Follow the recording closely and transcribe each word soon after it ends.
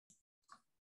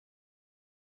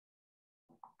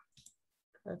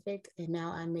Perfect. And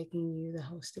now I'm making you the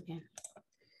host again.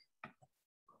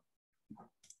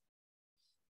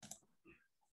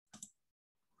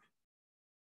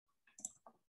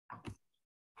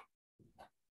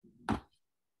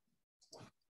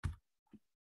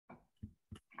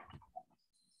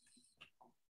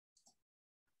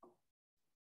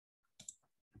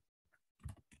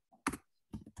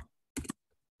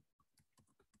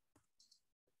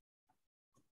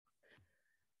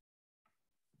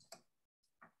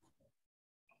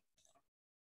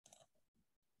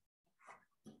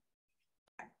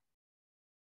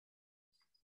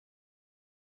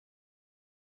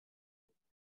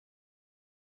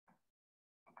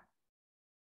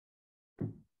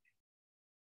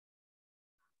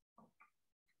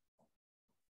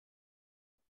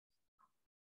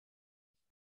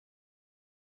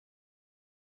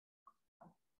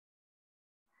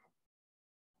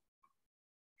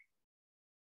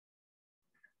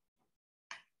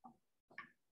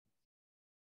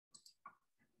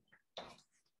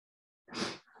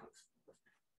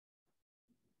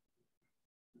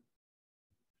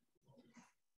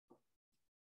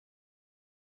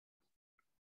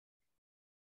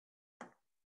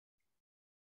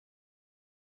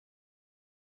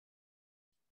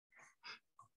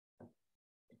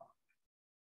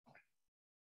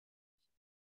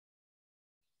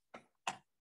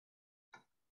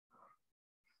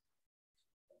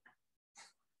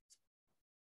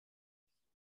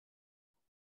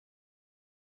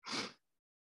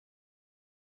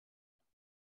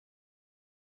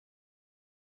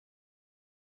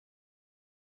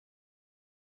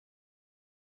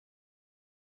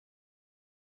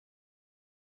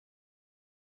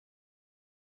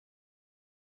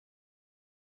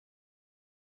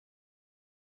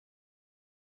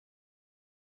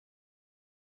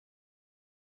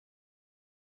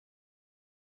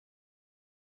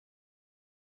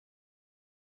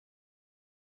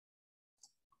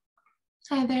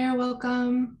 Hi there,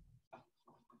 welcome.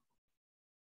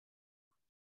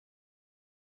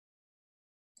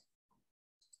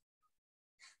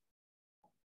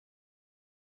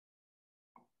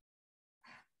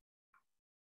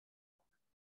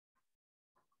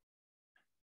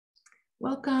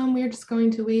 Welcome. We're just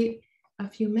going to wait a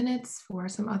few minutes for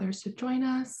some others to join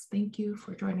us. Thank you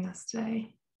for joining us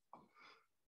today.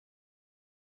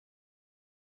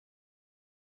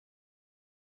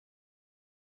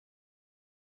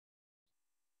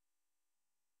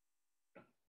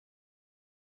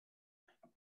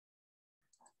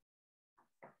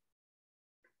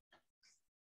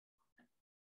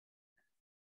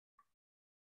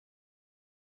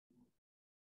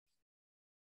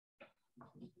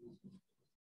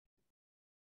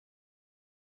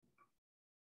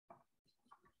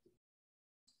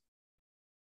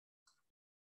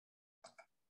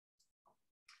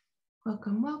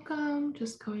 Welcome, welcome.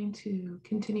 Just going to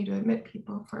continue to admit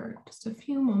people for just a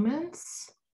few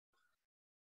moments.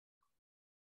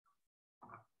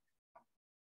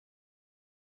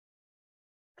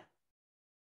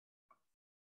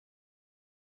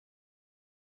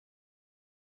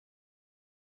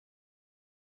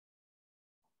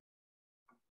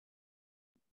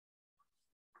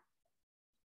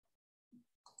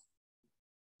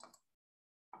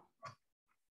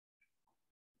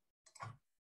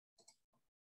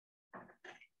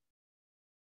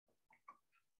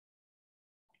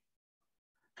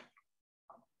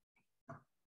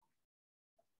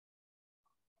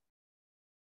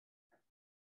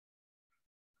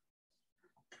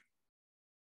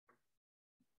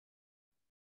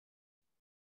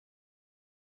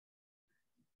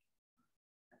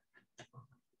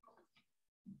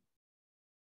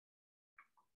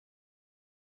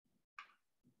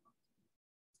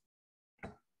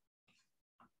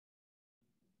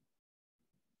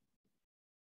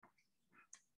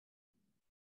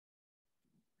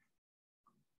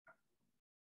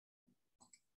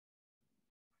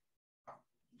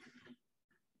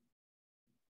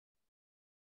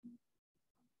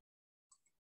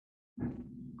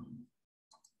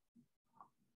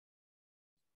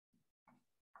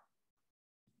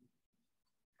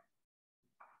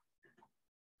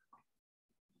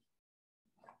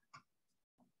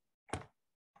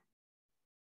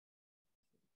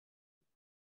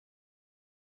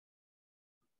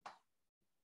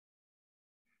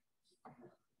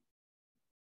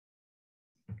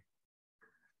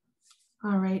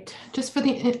 All right, just for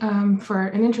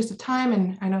an interest of time,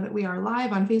 and I know that we are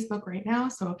live on Facebook right now,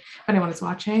 so if anyone is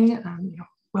watching,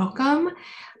 welcome.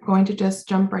 I'm going to just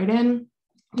jump right in.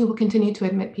 We will continue to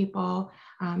admit people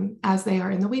as they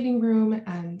are in the waiting room.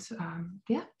 And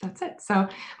yeah, that's it. So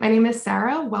my name is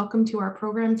Sarah. Welcome to our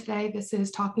program today. This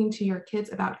is Talking to Your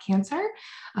Kids About Cancer.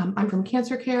 I'm from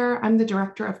CancerCare. I'm the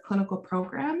Director of Clinical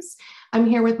Programs. I'm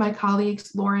here with my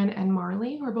colleagues, Lauren and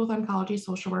Marley, who are both oncology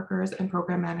social workers and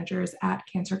program managers at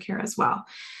CancerCare as well.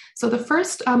 So the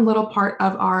first little part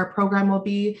of our program will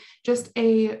be just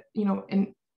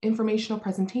an informational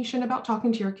presentation about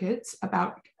talking to your kids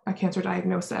about a cancer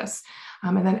diagnosis.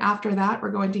 And then after that,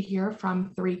 we're going to hear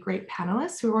from 3 great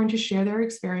panelists who are going to share their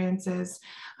experiences.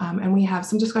 And we have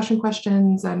some discussion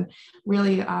questions, and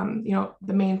really,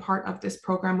 the main part of this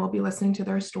program will be listening to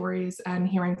their stories and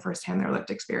hearing firsthand their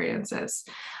lived experiences.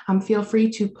 Feel free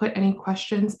to put any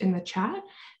questions in the chat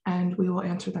and we will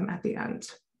answer them at the end.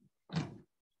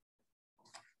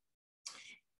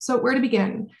 So where to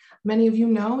begin? Many of you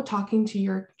know talking to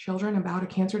your children about a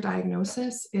cancer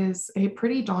diagnosis is a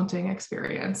pretty daunting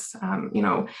experience.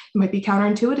 It might be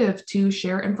counterintuitive to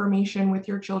share information with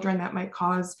your children that might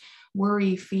cause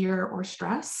worry, fear, or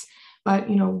stress. But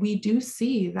we do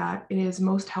see that it is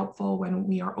most helpful when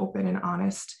we are open and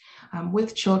honest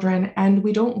with children, and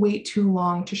we don't wait too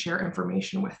long to share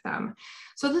information with them.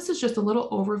 So this is just a little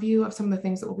overview of some of the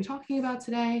things that we'll be talking about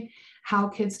today: how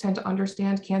kids tend to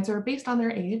understand cancer based on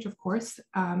their age, of course,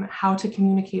 how to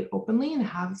communicate openly and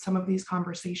have some of these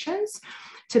conversations,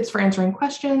 tips for answering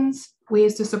questions,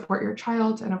 ways to support your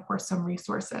child, and of course, some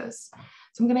resources.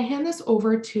 So I'm going to hand this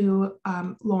over to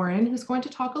Lauren, who's going to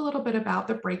talk a little bit about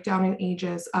the breakdown in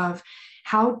ages of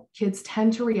how kids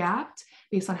tend to react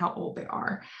based on how old they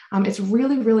are. It's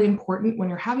really, really important when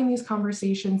you're having these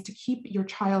conversations to keep your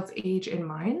child's age in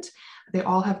mind. They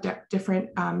all have different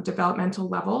developmental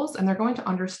levels, and they're going to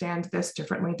understand this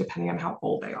differently depending on how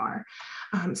old they are.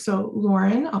 So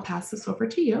Lauren, I'll pass this over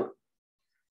to you.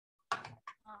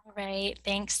 All right,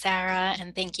 thanks, Sarah,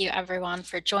 and thank you everyone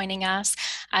for joining us.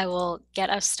 I will get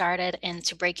us started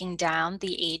into breaking down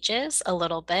the ages a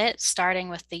little bit, starting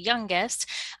with the youngest,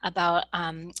 about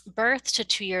birth to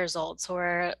 2 years old. So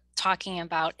we're talking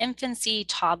about infancy,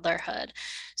 toddlerhood.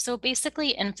 So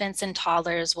basically, infants and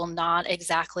toddlers will not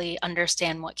exactly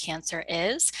understand what cancer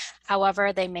is.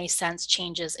 However, they may sense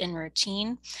changes in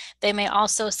routine. They may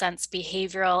also sense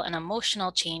behavioral and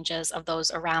emotional changes of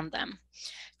those around them.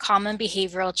 Common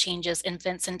behavioral changes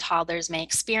infants and toddlers may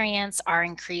experience are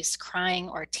increased crying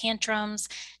or tantrums,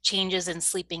 changes in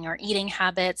sleeping or eating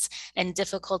habits, and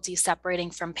difficulty separating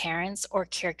from parents or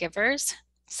caregivers,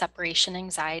 separation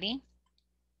anxiety.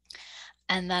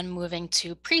 And then moving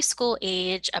to preschool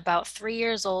age, about 3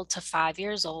 years old to 5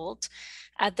 years old.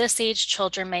 At this age,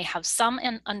 children may have some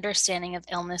understanding of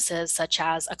illnesses such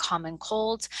as a common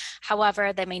cold.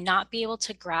 However, they may not be able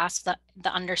to grasp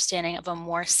the understanding of a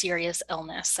more serious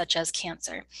illness such as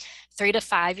cancer. 3 to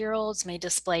 5-year-olds may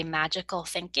display magical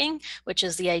thinking, which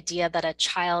is the idea that a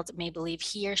child may believe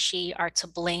he or she are to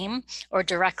blame or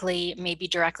may be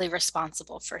directly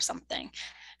responsible for something.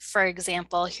 For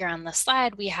example, here on the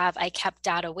slide, we have, I kept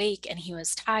Dad awake and he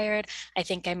was tired. I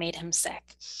think I made him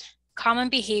sick.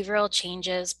 Common behavioral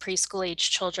changes preschool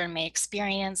age children may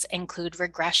experience include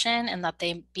regression in that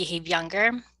they behave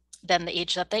younger than the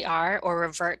age that they are or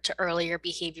revert to earlier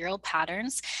behavioral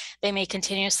patterns. They may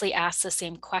continuously ask the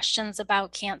same questions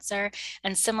about cancer,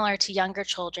 and similar to younger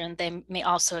children, they may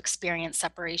also experience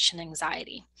separation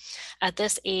anxiety. At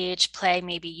this age, play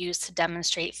may be used to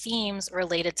demonstrate themes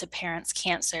related to parents'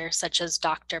 cancer, such as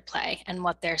doctor play and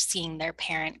what they're seeing their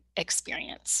parent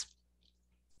experience.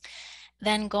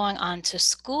 Then going on to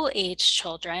school age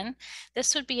children,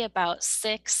 this would be about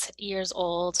 6 years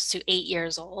old to 8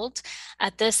 years old.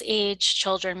 At this age,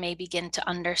 children may begin to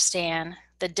understand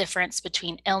the difference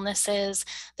between illnesses,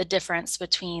 the difference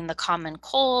between the common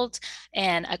cold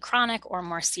and a chronic or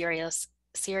more serious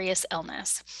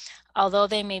illness. Although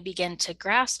they may begin to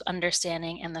grasp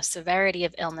understanding and the severity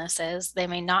of illnesses, they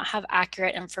may not have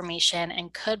accurate information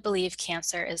and could believe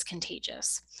cancer is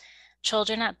contagious.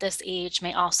 Children at this age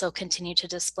may also continue to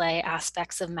display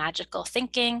aspects of magical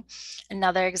thinking.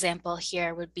 Another example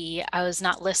here would be, I was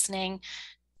not listening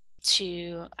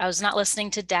to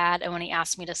Dad, and when he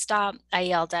asked me to stop, I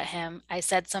yelled at him. I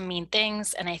said some mean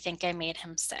things, and I think I made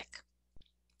him sick.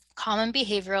 Common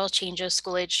behavioral changes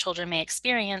school-age children may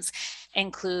experience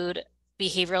include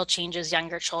behavioral changes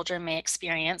younger children may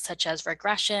experience, such as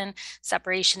regression,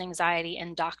 separation anxiety,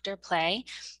 and doctor play.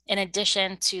 In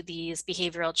addition to these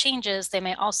behavioral changes, they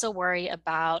may also worry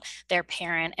about their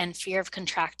parent and fear of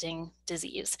contracting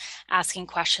disease, asking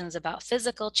questions about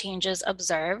physical changes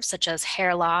observed, such as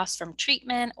hair loss from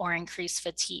treatment or increased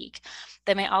fatigue.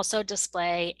 They may also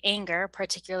display anger,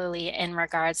 particularly in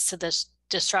regards to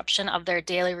disruption of their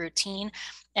daily routine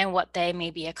and what they may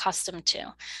be accustomed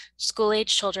to.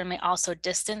 School-age children may also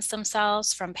distance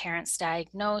themselves from parents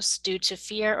diagnosed due to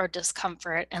fear or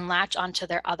discomfort and latch onto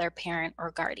their other parent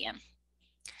or guardian.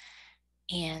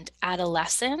 And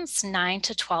adolescents, 9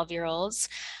 to 12-year-olds.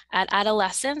 At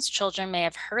adolescence, children may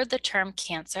have heard the term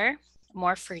cancer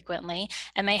more frequently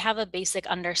and may have a basic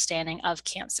understanding of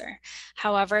cancer.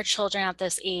 However, children at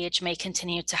this age may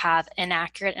continue to have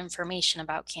inaccurate information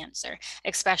about cancer,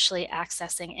 especially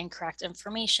accessing incorrect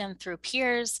information through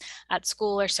peers at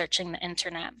school or searching the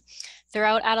internet.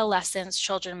 Throughout adolescence,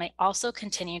 children may also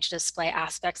continue to display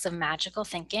aspects of magical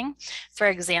thinking. For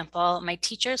example, my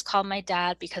teachers called my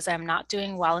dad because I'm not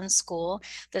doing well in school.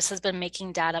 This has been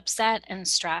making dad upset and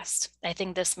stressed. I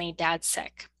think this made dad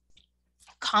sick.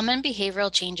 Common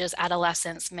behavioral changes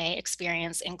adolescents may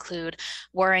experience include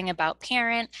worrying about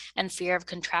parent and fear of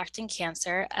contracting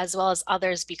cancer, as well as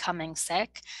others becoming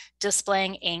sick,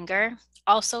 displaying anger,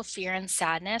 also fear and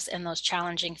sadness and those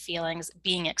challenging feelings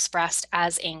being expressed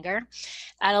as anger.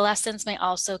 Adolescents may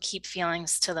also keep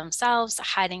feelings to themselves,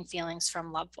 hiding feelings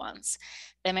from loved ones.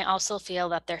 They may also feel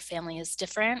that their family is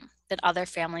different than other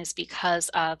families because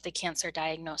of the cancer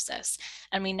diagnosis.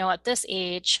 And we know at this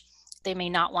age, they may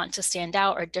not want to stand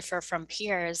out or differ from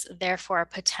peers, therefore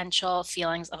potential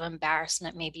feelings of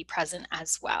embarrassment may be present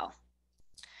as well.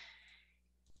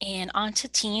 And on to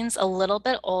teens, a little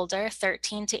bit older,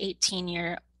 13 to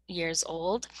 18 years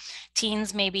old.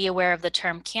 Teens may be aware of the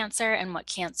term cancer and what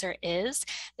cancer is.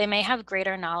 They may have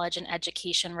greater knowledge and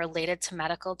education related to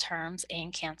medical terms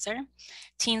and cancer.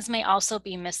 Teens may also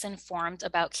be misinformed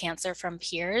about cancer from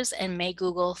peers and may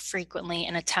Google frequently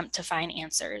and attempt to find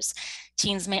answers.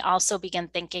 Teens may also begin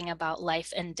thinking about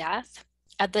life and death.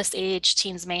 At this age,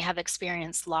 teens may have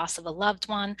experienced loss of a loved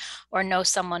one or know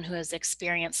someone who has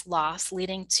experienced loss,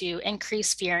 leading to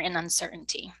increased fear and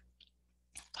uncertainty.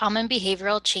 Common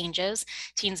behavioral changes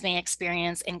teens may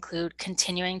experience include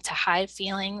continuing to hide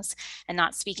feelings and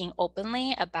not speaking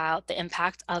openly about the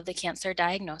impact of the cancer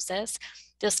diagnosis,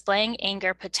 displaying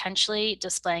anger, potentially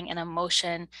displaying an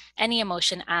emotion, any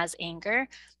emotion as anger,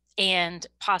 and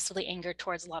possibly anger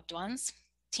towards loved ones.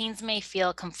 Teens may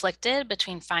feel conflicted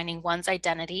between finding one's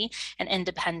identity and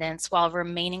independence while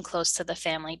remaining close to the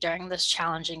family during this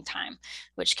challenging time,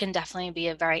 which can definitely be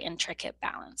a very intricate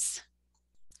balance.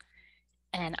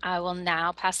 And I will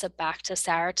now pass it back to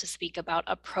Sarah to speak about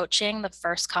approaching the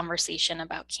first conversation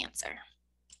about cancer.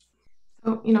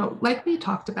 So, like we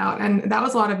talked about, and that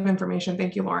was a lot of information.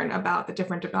 Thank you, Lauren, about the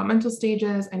different developmental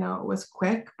stages. I know it was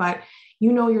quick, but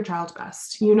you know your child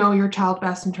best. You know your child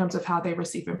best in terms of how they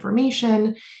receive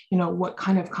information, what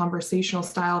kind of conversational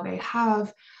style they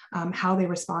have, how they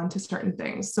respond to certain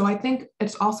things. So I think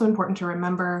it's also important to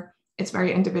remember it's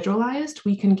very individualized.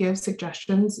 We can give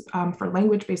suggestions for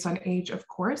language based on age, of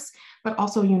course, but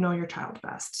also you know your child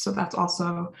best. So that's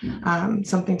also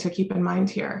something to keep in mind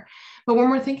here. But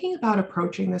when we're thinking about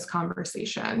approaching this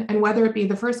conversation, and whether it be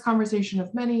the first conversation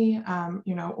of many,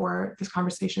 or this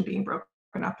conversation being broken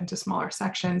up into smaller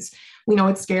sections, we know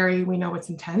it's scary, we know it's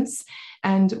intense,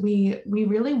 and we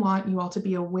really want you all to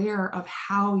be aware of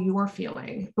how you're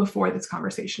feeling before this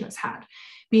conversation is had.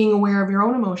 Being aware of your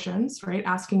own emotions, right?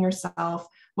 Asking yourself,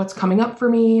 what's coming up for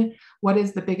me? What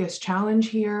is the biggest challenge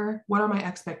here? What are my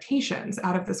expectations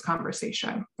out of this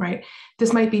conversation, right?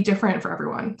 This might be different for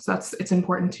everyone. So it's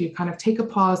important to kind of take a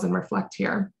pause and reflect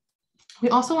here. We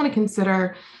also want to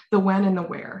consider the when and the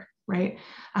where, right?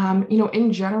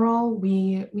 In general,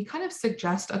 we kind of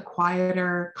suggest a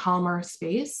quieter, calmer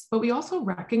space, but we also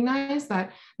recognize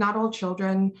that not all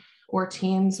children or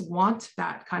teens want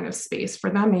that kind of space for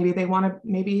them. Maybe they want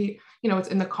to, it's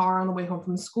in the car on the way home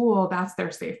from school, that's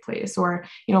their safe place. Or,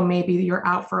 maybe you're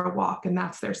out for a walk and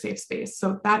that's their safe space.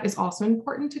 So that is also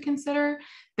important to consider.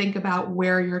 Think about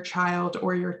where your child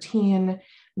or your teen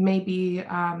may be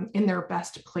in their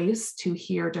best place to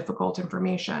hear difficult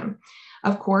information.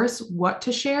 Of course, what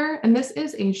to share, and this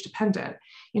is age dependent.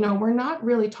 We're not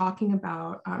really talking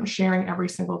about sharing every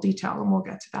single detail, and we'll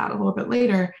get to that a little bit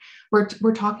later.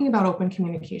 We're talking about open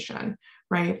communication,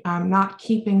 right? Not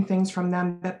keeping things from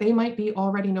them that they might be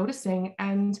already noticing,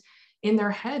 and in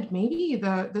their head, maybe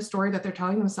the story that they're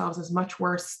telling themselves is much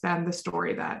worse than the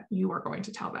story that you are going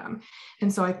to tell them.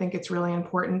 And so I think it's really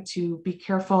important to be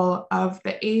careful of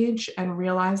the age and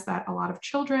realize that a lot of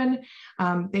children,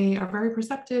 they are very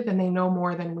perceptive and they know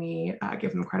more than we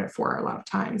give them credit for a lot of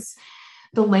times.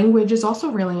 The language is also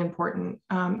really important.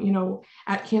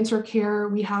 At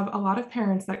CancerCare, we have a lot of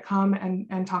parents that come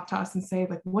and talk to us and say,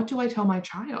 like, what do I tell my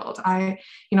child? I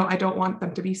don't want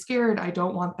them to be scared. I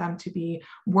don't want them to be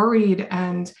worried.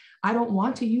 And I don't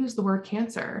want to use the word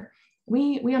cancer.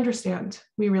 we understand,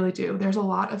 we really do. There's a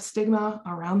lot of stigma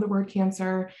around the word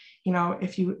cancer. You know,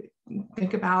 if you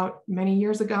think about many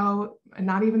years ago,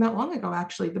 not even that long ago,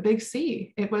 actually, the big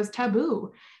C, it was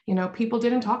taboo. You know, people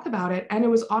didn't talk about it, and it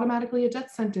was automatically a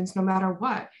death sentence no matter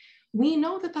what. We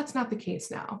know that that's not the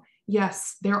case now.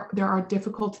 Yes, there are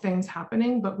difficult things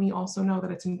happening, but we also know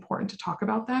that it's important to talk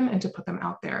about them and to put them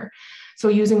out there. So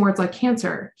using words like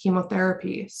cancer,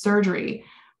 chemotherapy, surgery,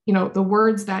 you know, the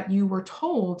words that you were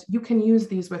told, you can use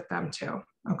these with them too,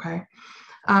 okay?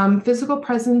 Physical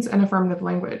presence and affirmative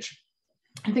language.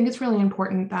 I think it's really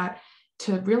important that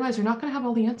to realize you're not going to have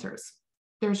all the answers.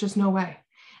 There's just no way.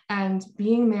 And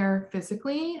being there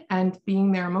physically and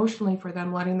being there emotionally for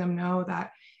them, letting them know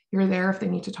that you're there if they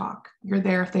need to talk. You're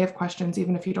there if they have questions,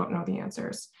 even if you don't know the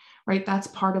answers, right? That's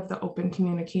part of the open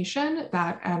communication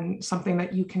and something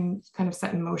that you can kind of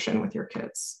set in motion with your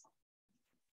kids.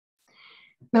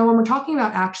 Now, when we're talking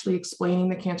about actually explaining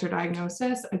the cancer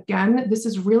diagnosis, again, this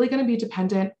is really going to be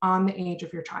dependent on the age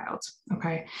of your child,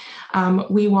 okay?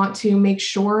 We want to make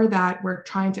sure that we're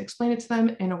trying to explain it to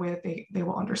them in a way that they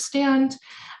will understand.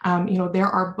 You know, there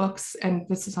are books, and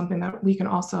this is something that we can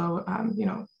also, you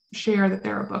know, share, that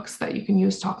there are books that you can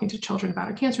use talking to children about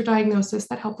a cancer diagnosis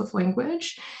that help with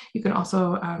language. You can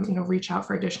also, you know, reach out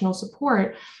for additional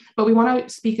support, but we want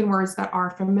to speak in words that are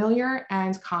familiar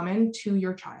and common to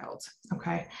your child,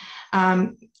 okay?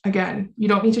 Again, you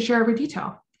don't need to share every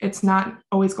detail. It's not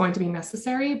always going to be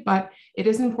necessary, but it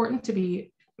is important to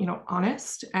be, you know,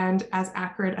 honest and as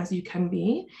accurate as you can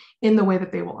be in the way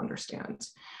that they will understand.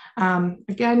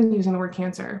 Again, using the word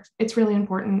cancer, it's really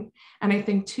important. And I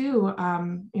think too,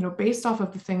 you know, based off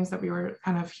of the things that we were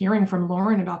kind of hearing from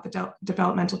Lauren about the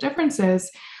developmental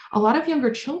differences, a lot of younger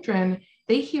children,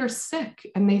 they hear sick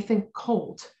and they think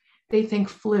cold. They think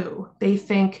flu. They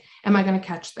think, am I going to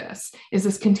catch this? Is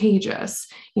this contagious?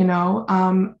 You know,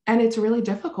 and it's really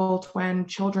difficult when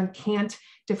children can't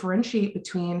differentiate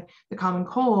between the common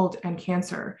cold and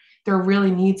cancer. There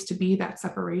really needs to be that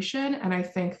separation. And I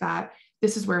think that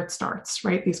this is where it starts,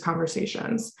 right? These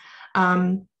conversations.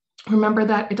 Remember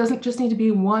that it doesn't just need to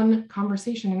be one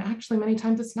conversation, and actually many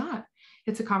times it's not.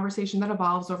 It's a conversation that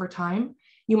evolves over time.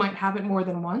 You might have it more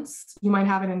than once. You might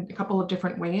have it in a couple of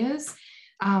different ways.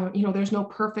 You know, there's no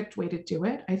perfect way to do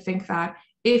it. I think that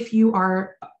if you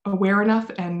are aware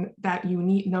enough and that you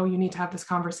need to have this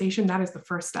conversation, that is the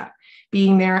first step,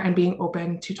 being there and being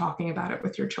open to talking about it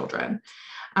with your children.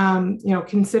 You know,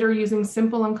 consider using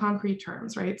simple and concrete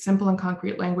terms, right? Simple and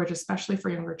concrete language, especially for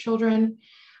younger children.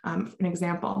 An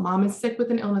example, mom is sick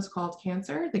with an illness called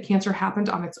cancer. The cancer happened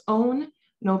on its own.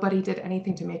 Nobody did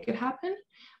anything to make it happen.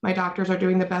 My doctors are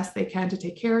doing the best they can to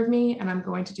take care of me, and I'm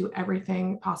going to do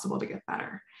everything possible to get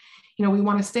better. You know, we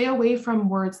want to stay away from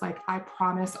words like, I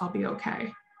promise I'll be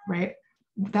okay, right?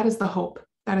 That is the hope.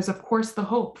 That is, of course, the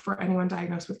hope for anyone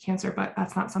diagnosed with cancer, but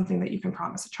that's not something that you can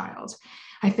promise a child.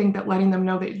 I think that letting them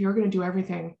know that you're going to do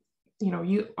everything, you know,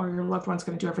 you or your loved one's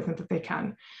going to do everything that they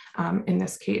can, in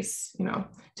this case, you know,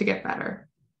 to get better.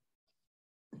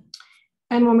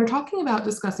 And when we're talking about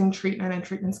discussing treatment and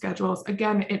treatment schedules,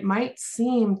 again, it might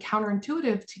seem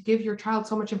counterintuitive to give your child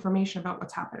so much information about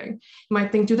what's happening. You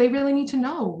might think, do they really need to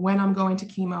know when I'm going to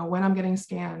chemo, when I'm getting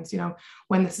scans, you know,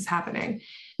 when this is happening?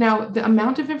 Now, the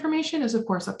amount of information is, of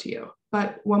course, up to you.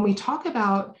 But when we talk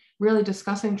about really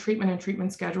discussing treatment and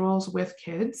treatment schedules with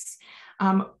kids,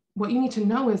 what you need to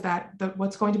know is that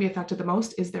what's going to be affected the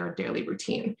most is their daily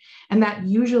routine. And that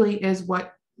usually is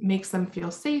what makes them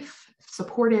feel safe,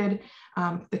 supported,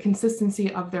 the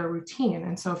consistency of their routine.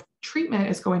 And so if treatment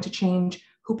is going to change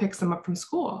who picks them up from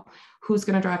school, who's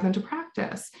going to drive them to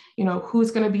practice, you know,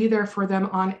 who's going to be there for them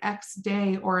on X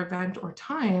day or event or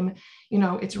time, you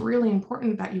know, it's really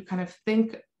important that you kind of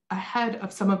think ahead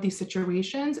of some of these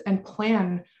situations and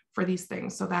plan for these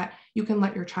things so that you can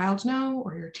let your child know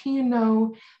or your teen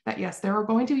know that, yes, there are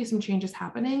going to be some changes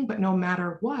happening, but no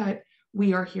matter what,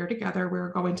 we are here together.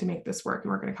 We're going to make this work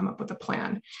and we're going to come up with a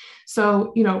plan.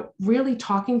 So, you know, really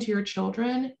talking to your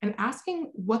children and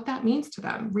asking what that means to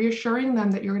them, reassuring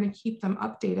them that you're going to keep them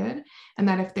updated and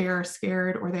that if they are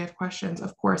scared or they have questions,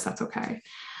 of course, that's okay.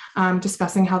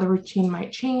 Discussing how the routine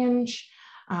might change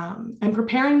and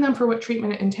preparing them for what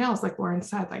treatment entails, like Lauren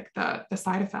said, like the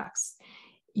side effects.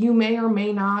 You may or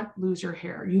may not lose your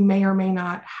hair. You may or may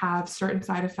not have certain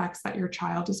side effects that your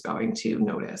child is going to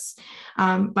notice.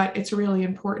 But it's really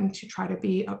important to try to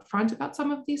be upfront about some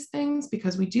of these things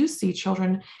because we do see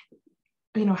children,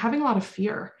 you know, having a lot of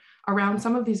fear around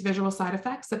some of these visual side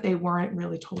effects that they weren't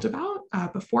really told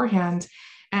about beforehand.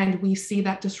 And we see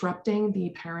that disrupting the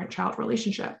parent-child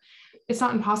relationship. It's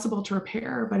not impossible to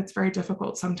repair, but it's very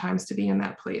difficult sometimes to be in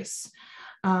that place.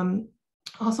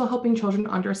 Also helping children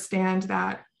understand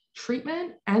that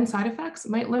treatment and side effects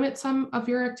might limit some of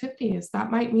your activities.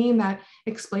 That might mean that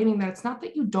explaining that it's not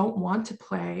that you don't want to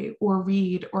play or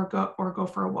read or go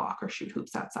for a walk or shoot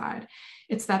hoops outside.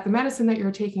 It's that the medicine that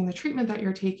you're taking, the treatment that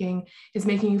you're taking is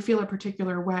making you feel a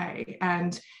particular way.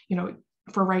 And,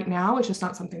 for right now, it's just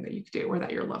not something that you can do or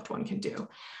that your loved one can do.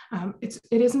 It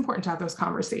is important to have those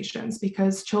conversations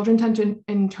because children tend to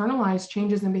internalize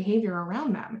changes in behavior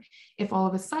around them. If all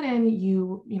of a sudden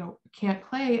you can't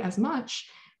play as much,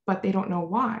 but they don't know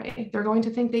why, they're going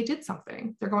to think they did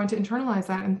something. They're going to internalize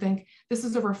that and think this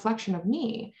is a reflection of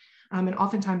me. And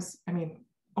oftentimes,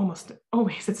 almost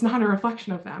always, it's not a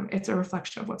reflection of them. It's a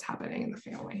reflection of what's happening in the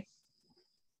family.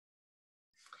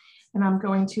 And I'm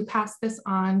going to pass this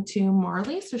on to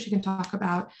Marley so she can talk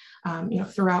about,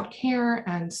 throughout care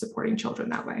and supporting children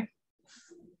that way.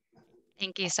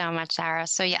 Thank you so much, Sarah.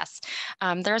 So yes,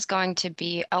 there's going to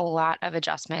be a lot of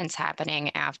adjustments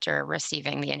happening after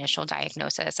receiving the initial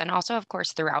diagnosis and also, of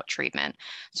course, throughout treatment.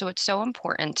 So it's so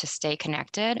important to stay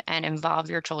connected and involve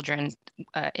your children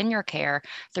in your care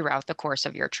throughout the course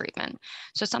of your treatment.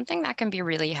 So something that can be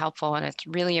really helpful and it's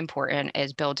really important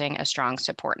is building a strong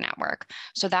support network.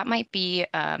 So that might be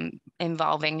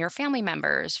involving your family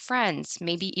members, friends,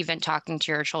 maybe even talking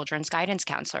to your children's guidance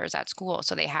counselors at school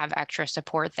so they have extra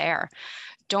support there.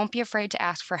 Don't be afraid to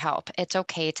ask for help. It's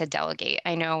okay to delegate.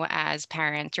 I know as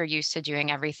parents, you're used to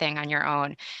doing everything on your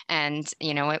own and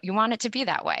you want it to be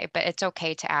that way, but it's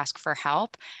okay to ask for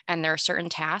help. And there are certain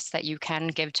tasks that you can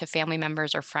give to family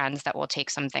members or friends that will take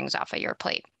some things off of your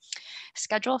plate.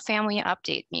 Schedule family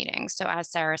update meetings. So as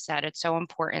Sarah said, it's so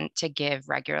important to give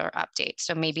regular updates.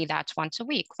 So maybe that's once a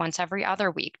week, once every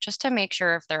other week, just to make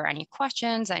sure if there are any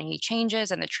questions, any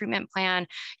changes in the treatment plan,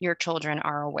 your children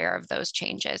are aware of those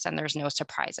changes and there's no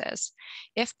surprises.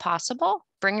 If possible,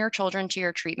 bring your children to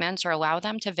your treatments or allow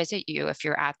them to visit you if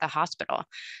you're at the hospital.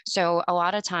 So a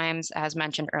lot of times, as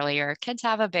mentioned earlier, kids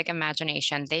have a big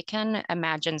imagination. They can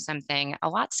imagine something a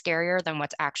lot scarier than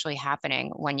what's actually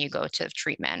happening when you go to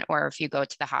treatment or if you go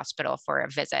to the hospital for a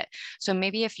visit. So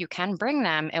maybe if you can bring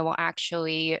them, it will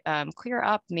actually clear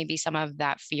up maybe some of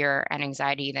that fear and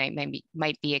anxiety they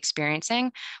might be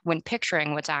experiencing when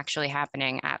picturing what's actually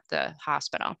happening at the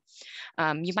hospital.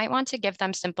 You might want to give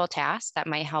them simple tasks that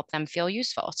might help them feel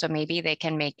useful. So maybe they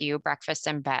can make you breakfast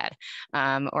in bed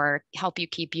or help you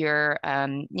keep your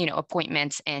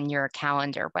appointments in your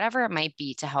calendar, whatever it might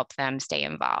be to help them stay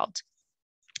involved.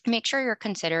 Make sure you're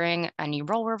considering any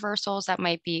role reversals that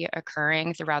might be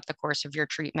occurring throughout the course of your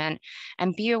treatment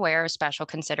and be aware of special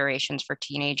considerations for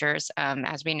teenagers.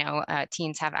 As we know,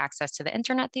 teens have access to the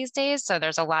internet these days, so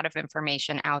there's a lot of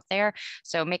information out there.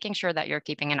 So making sure that you're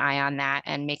keeping an eye on that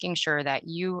and making sure that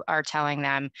you are telling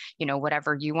them,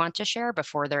 whatever you want to share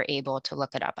before they're able to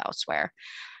look it up elsewhere.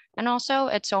 And also,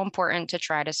 it's so important to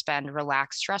try to spend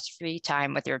relaxed, stress-free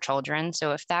time with your children.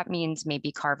 So if that means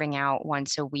maybe carving out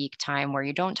once a week time where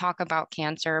you don't talk about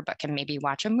cancer, but can maybe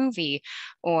watch a movie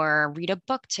or read a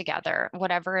book together,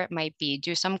 whatever it might be,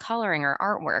 do some coloring or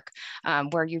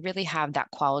artwork where you really have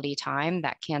that quality time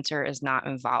that cancer is not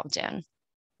involved in.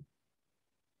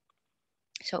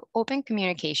 So open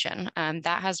communication,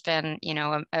 that has been,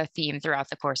 a theme throughout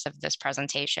the course of this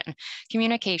presentation.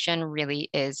 Communication really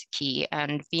is key,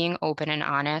 and being open and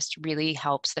honest really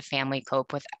helps the family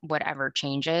cope with whatever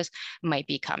changes might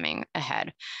be coming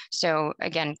ahead. So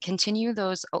again, continue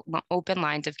those open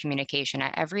lines of communication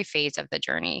at every phase of the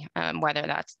journey, whether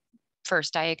that's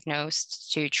first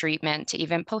diagnosed to treatment to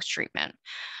even post-treatment.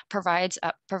 Provide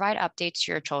updates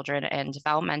to your children in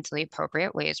developmentally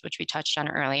appropriate ways, which we touched on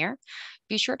earlier.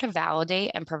 Be sure to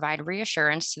validate and provide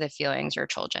reassurance to the feelings your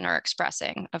children are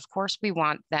expressing. Of course, we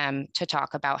want them to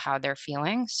talk about how they're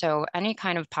feeling. So any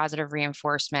kind of positive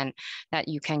reinforcement that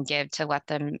you can give to let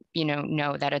them,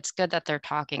 know that it's good that they're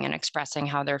talking and expressing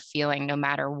how they're feeling, no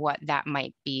matter what that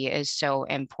might be, is so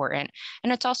important.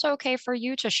 And it's also okay for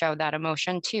you to show that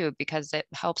emotion too, because it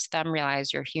helps them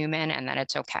realize you're human and that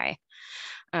it's okay.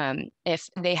 If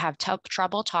they have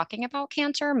trouble talking about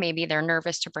cancer, maybe they're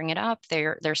nervous to bring it up.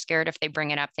 They're scared if they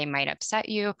bring it up, they might upset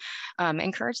you.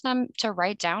 Encourage them to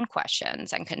write down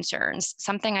questions and concerns.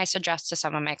 Something I suggest to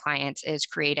some of my clients is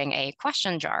creating a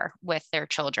question jar with their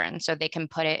children so they can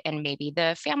put it in maybe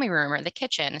the family room or the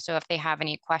kitchen. So if they have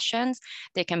any questions,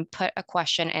 they can put a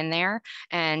question in there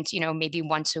and, maybe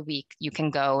once a week you can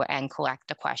go and collect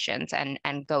the questions and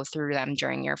go through them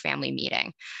during your family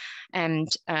meeting. And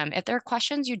if there are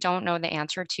questions you don't know the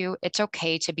answer to, it's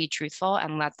okay to be truthful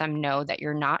and let them know that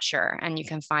you're not sure. And you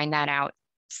can find that out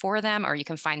for them, or you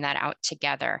can find that out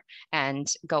together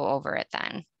and go over it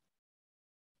then.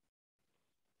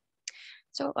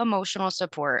 So emotional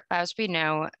support, as we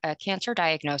know, a cancer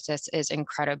diagnosis is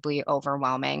incredibly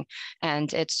overwhelming,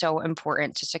 and it's so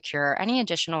important to secure any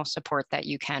additional support that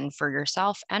you can for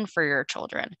yourself and for your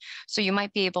children. So you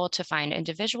might be able to find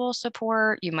individual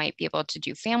support, you might be able to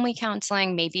do family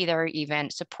counseling, maybe there are even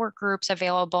support groups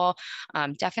available.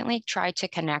 Definitely try to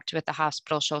connect with the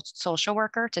hospital social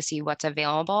worker to see what's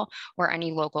available, or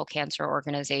any local cancer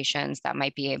organizations that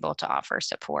might be able to offer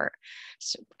support.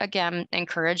 So again,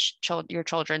 encourage your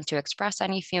children to express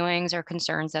any feelings or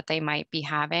concerns that they might be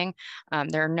having.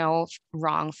 There are no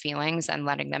wrong feelings, and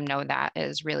letting them know that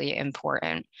is really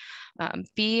important.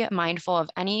 Be mindful of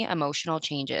any emotional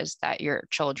changes that your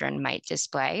children might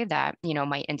display that,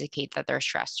 might indicate that they're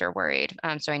stressed or worried.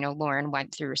 So I know Lauren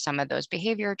went through some of those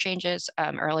behavior changes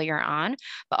earlier on,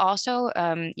 but also,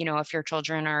 if your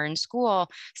children are in school,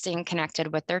 staying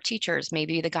connected with their teachers,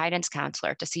 maybe the guidance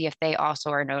counselor, to see if they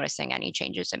also are noticing any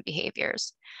changes in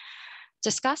behaviors.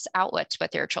 Discuss outlets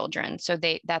with your children so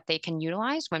that they can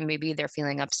utilize when maybe they're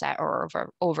feeling upset or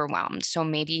overwhelmed. So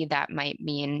maybe that might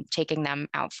mean taking them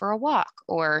out for a walk,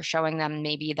 or showing them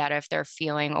maybe that if they're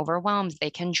feeling overwhelmed, they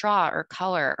can draw or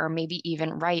color, or maybe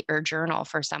even write or journal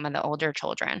for some of the older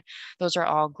children. Those are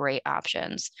all great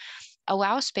options.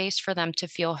 Allow space for them to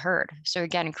feel heard. So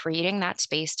again, creating that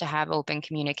space to have open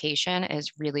communication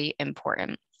is really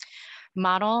important.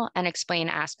 Model and explain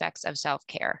aspects of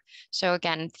self-care. So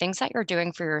again, things that you're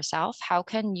doing for yourself, how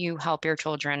can you help your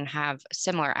children have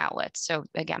similar outlets? So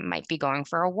again, might be going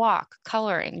for a walk,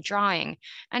 coloring, drawing,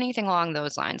 anything along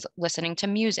those lines, listening to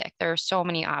music. There are so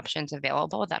many options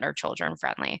available that are children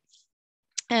friendly.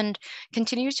 And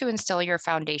continue to instill your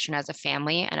foundation as a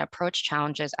family and approach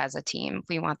challenges as a team.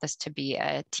 We want this to be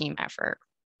a team effort.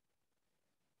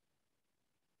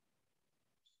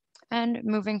 And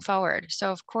moving forward.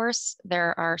 So, of course,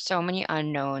 there are so many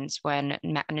unknowns when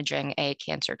managing a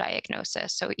cancer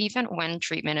diagnosis. So, even when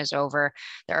treatment is over,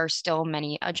 there are still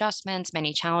many adjustments,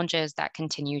 many challenges that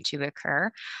continue to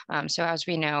occur. So, as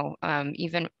we know,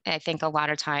 even I think a lot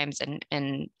of times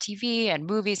in TV and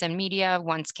movies and media,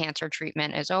 once cancer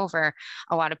treatment is over,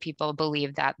 a lot of people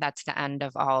believe that that's the end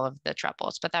of all of the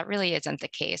troubles, but that really isn't the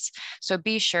case. So,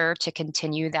 be sure to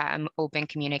continue that open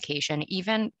communication,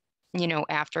 even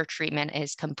after treatment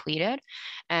is completed.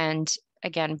 And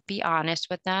again, be honest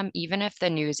with them, even if the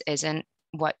news isn't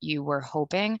what you were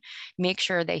hoping, make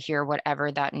sure they hear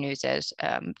whatever that news is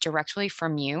directly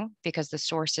from you, because the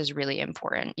source is really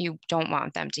important. You don't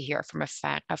want them to hear from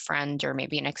a friend or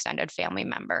maybe an extended family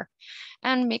member.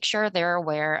 And make sure they're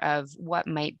aware of what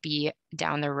might be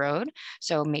down the road.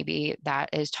 So maybe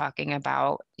that is talking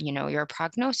about, your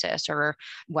prognosis, or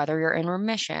whether you're in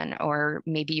remission, or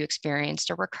maybe you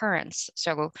experienced a recurrence.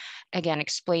 So again,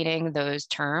 explaining those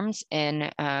terms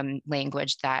in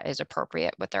language that is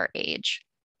appropriate with their age.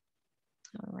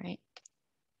 All right.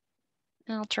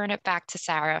 I'll turn it back to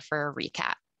Sarah for a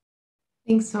recap.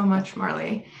 Thanks so much,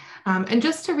 Marley. And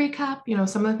just to recap,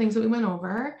 some of the things that we went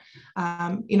over,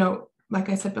 like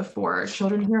I said before,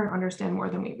 children here understand more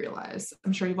than we realize.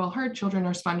 I'm sure you've all heard children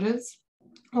are sponges,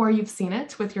 or you've seen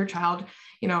it with your child,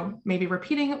 maybe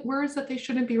repeating words that they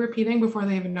shouldn't be repeating before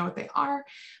they even know what they are.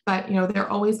 But, they're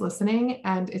always listening,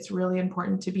 and it's really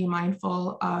important to be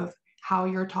mindful of how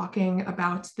you're talking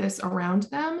about this around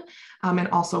them, and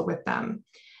also with them.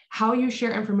 How you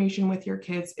share information with your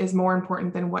kids is more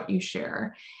important than what you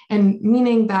share. And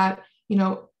meaning that,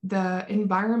 the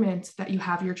environment that you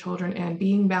have your children in,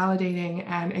 being validating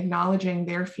and acknowledging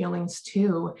their feelings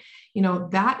too,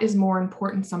 that is more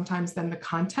important sometimes than the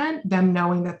content, them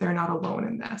knowing that they're not alone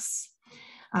in this.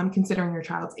 Considering your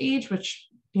child's age, which,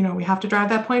 we have to drive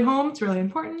that point home, it's really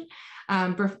important.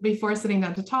 Before sitting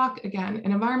down to talk, again,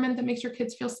 an environment that makes your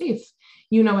kids feel safe.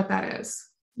 You know what that is.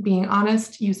 Being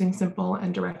honest, using simple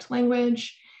and direct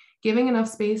language, giving enough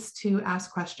space to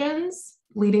ask questions,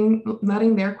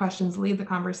 letting their questions lead the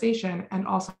conversation, and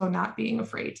also not being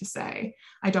afraid to say,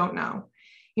 I don't know.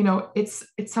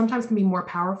 It sometimes can be more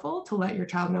powerful to let your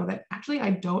child know that actually, I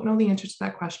don't know the answer to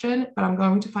that question, but I'm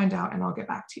going to find out and I'll get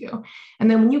back to you.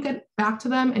 And then when you get back to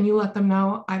them and you let them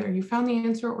know either you found the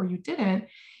answer or you didn't,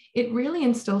 it really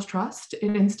instills trust.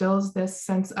 It instills this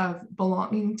sense of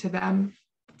belonging to them,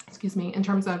 in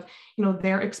terms of,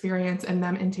 their experience and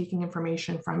them intaking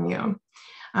information from you.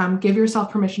 Give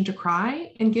yourself permission to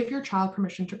cry, and give your child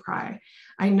permission to cry.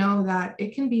 I know that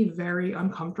it can be very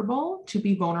uncomfortable to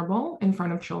be vulnerable in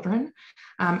front of children,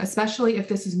 especially if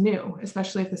this is new,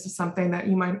 especially if this is something that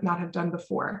you might not have done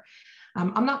before.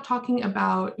 I'm not talking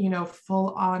about,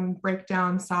 full on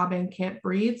breakdown, sobbing, can't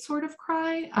breathe sort of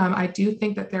cry. I do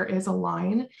think that there is a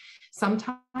line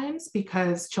sometimes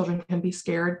because children can be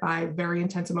scared by very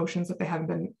intense emotions that they haven't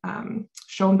been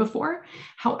shown before.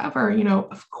 However, you know,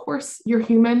 of course, you're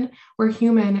human, we're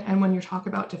human. And when you talk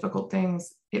about difficult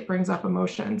things, it brings up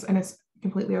emotions, and it's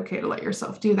completely okay to let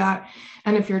yourself do that.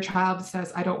 And if your child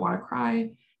says, I don't want to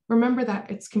cry, remember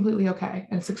that it's completely okay.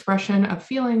 And it's expression of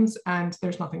feelings, and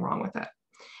there's nothing wrong with it.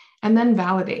 And then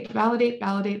validate.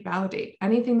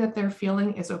 Anything that they're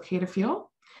feeling is okay to feel.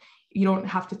 You don't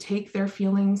have to take their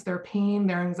feelings, their pain,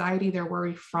 their anxiety, their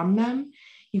worry from them.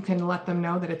 You can let them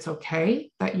know that it's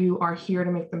okay, that you are here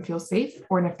to make them feel safe.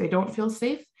 Or if they don't feel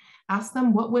safe, ask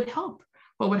them what would help.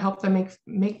 What would help them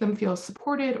make them feel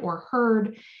supported or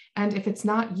heard? And if it's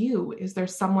not you, is there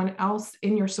someone else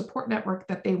in your support network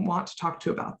that they want to talk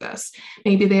to about this?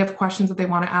 Maybe they have questions that they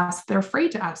want to ask. They're afraid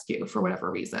to ask you for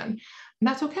whatever reason. And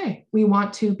that's okay. We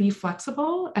want to be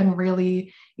flexible and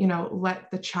really, you know, let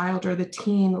the child or the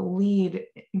teen lead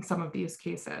in some of these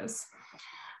cases.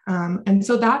 And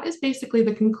so that is basically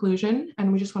the conclusion.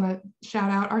 And we just want to shout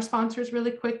out our sponsors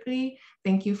really quickly.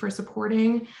 Thank you for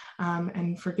supporting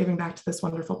and for giving back to this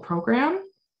wonderful program.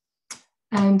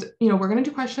 And, you know, we're going to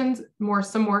do questions,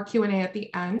 some more Q&A at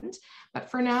the end. But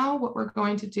for now, what we're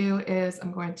going to do is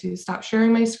I'm going to stop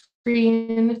sharing my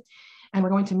screen, and we're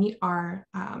going to meet our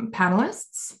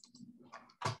panelists.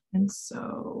 And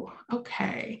so,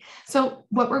 okay. So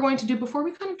what we're going to do before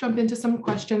we kind of jump into some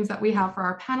questions that we have for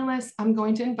our panelists, I'm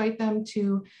going to invite them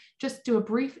to just do a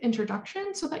brief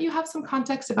introduction so that you have some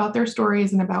context about their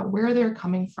stories and about where they're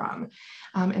coming from.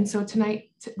 And so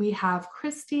tonight we have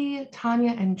Christy,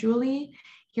 Tanya, and Julie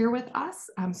here with us.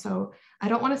 So I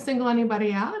don't want to single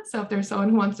anybody out. So if there's someone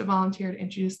who wants to volunteer to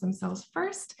introduce themselves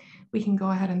first, we can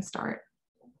go ahead and start.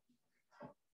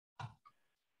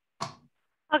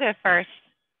 I'll go first.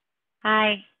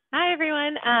 Hi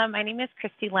everyone. My name is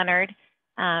Christy Leonard.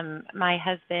 My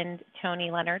husband, Tony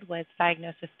Leonard, was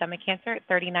diagnosed with stomach cancer at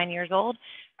 39 years old.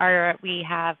 We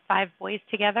have 5 boys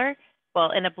together, well,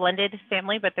 in a blended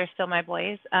family, but they're still my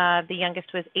boys. The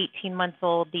youngest was 18 months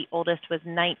old. The oldest was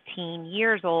 19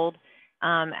 years old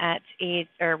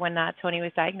when Tony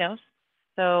was diagnosed.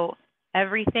 So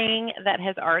everything that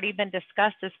has already been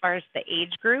discussed as far as the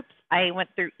age groups, I went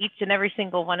through each and every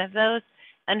single one of those.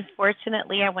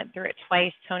 Unfortunately, I went through it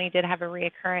twice. Tony did have a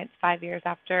reoccurrence 5 years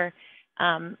after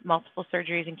multiple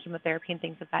surgeries and chemotherapy and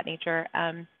things of that nature.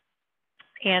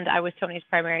 And I was Tony's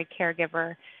primary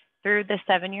caregiver through the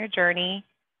 7-year journey.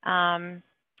 And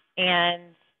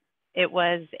it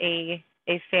was a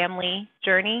family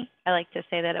journey. I like to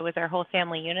say that it was our whole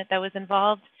family unit that was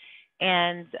involved.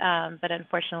 And but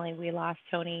unfortunately, we lost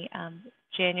Tony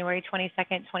January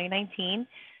 22nd, 2019.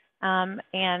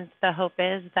 And the hope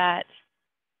is that,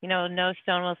 you know, no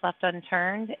stone was left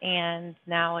unturned, and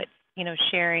now it's, you know,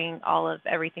 sharing all of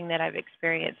everything that I've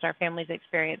experienced, our family's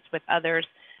experienced with others.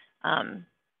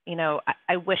 You know,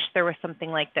 I wish there was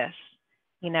something like this,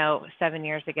 you know, 7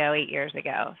 years ago, 8 years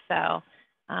ago. So,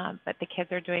 but the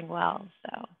kids are doing well.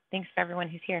 So thanks for everyone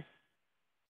who's here.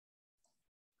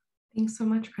 Thanks so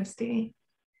much, Christy.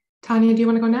 Tanya, do you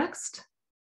want to go next?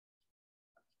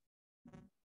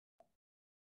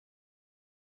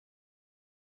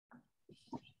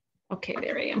 Okay,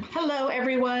 there I am. Hello,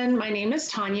 everyone. My name is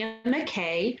Tanya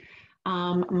McKay.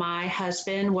 My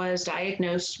husband was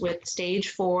diagnosed with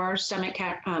stage 4 stomach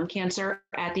cancer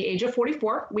at the age of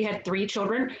 44. We had 3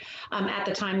 children. At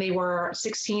the time, they were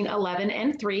 16, 11,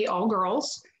 and 3, all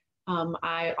girls.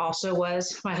 I also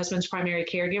was my husband's primary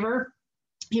caregiver.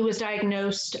 He was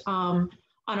diagnosed on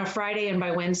a Friday, and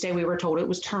by Wednesday, we were told it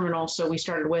was terminal. So we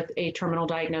started with a terminal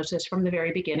diagnosis from the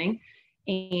very beginning.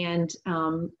 And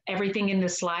everything in the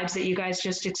slides that you guys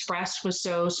just expressed was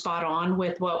so spot on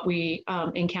with what we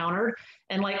encountered.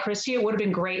 And like Christy, it would have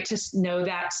been great to know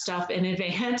that stuff in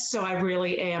advance. So I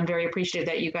really am very appreciative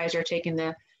that you guys are taking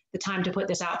the time to put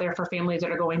this out there for families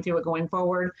that are going through it going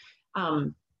forward.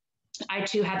 I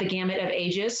too had the gamut of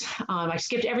ages. I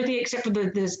skipped everything except for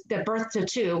the birth to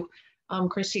 2.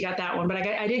 Christy got that one, but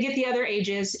I did get the other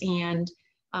ages and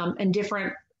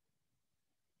different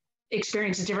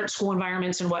experiences, different school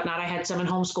environments and whatnot. I had some in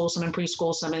homeschool, some in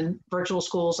preschool, some in virtual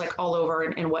schools, like all over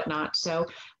and whatnot. So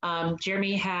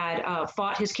Jeremy had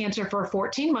fought his cancer for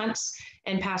 14 months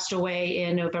and passed away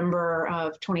in November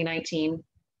of 2019,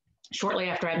 shortly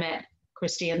after I met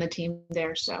Christy and the team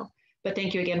there. So, but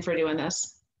thank you again for doing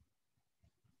this.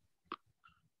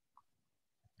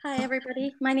 Hi,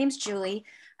 everybody. My name's Julie.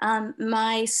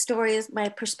 My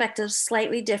perspective is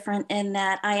slightly different in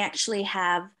that I actually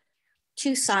have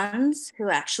 2 sons who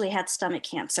actually had stomach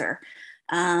cancer.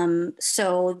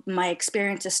 So my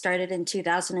experiences started in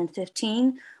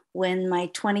 2015 when my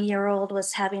 20-year-old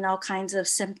was having all kinds of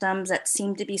symptoms that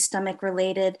seemed to be stomach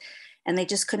related, and they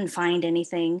just couldn't find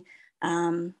anything.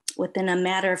 Within a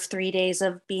matter of 3 days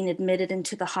of being admitted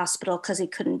into the hospital because he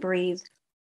couldn't breathe,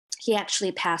 he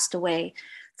actually passed away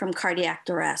from cardiac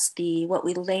arrest. What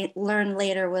we learned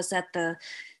later was that the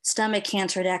stomach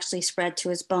cancer had actually spread to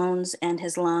his bones and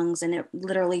his lungs, and it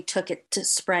literally took it to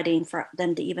spreading for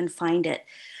them to even find it.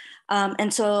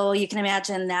 And so you can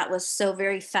imagine that was so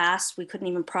very fast. We couldn't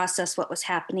even process what was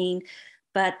happening.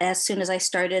 But as soon as I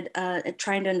started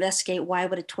trying to investigate why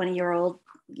would a 20-year-old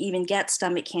even get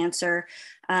stomach cancer,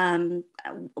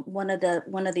 one of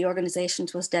the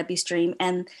organizations was Debbie's Dream,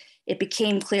 and it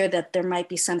became clear that there might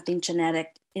be something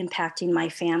genetic impacting my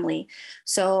family.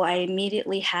 So I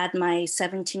immediately had my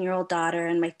 17-year-old daughter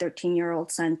and my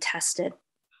 13-year-old son tested.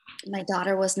 My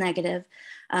daughter was negative,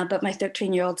 but my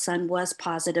 13-year-old son was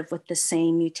positive with the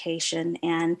same mutation.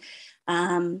 And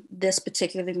this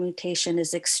particular mutation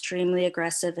is extremely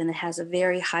aggressive, and it has a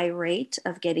very high rate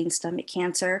of getting stomach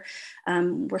cancer.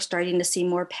 We're starting to see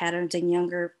more patterns in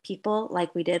younger people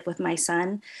like we did with my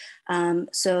son.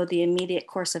 So the immediate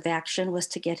course of action was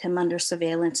to get him under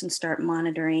surveillance and start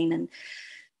monitoring, and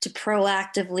to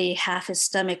proactively have his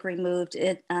stomach removed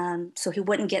so he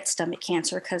wouldn't get stomach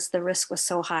cancer because the risk was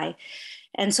so high.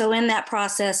 And so in that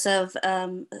process of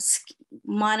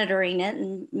monitoring it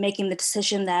and making the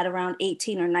decision that around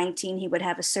 18 or 19 he would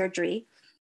have a surgery,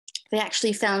 they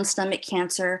actually found stomach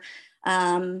cancer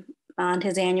on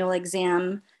his annual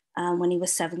exam when he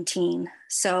was 17.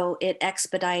 So it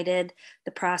expedited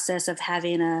the process of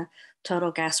having a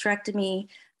total gastrectomy.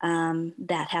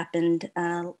 That happened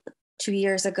 2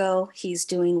 years ago. He's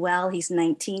doing well. He's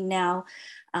 19 now.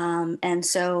 And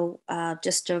so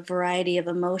just a variety of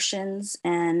emotions,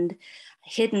 and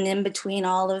hidden in between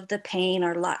all of the pain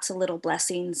are lots of little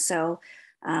blessings. So,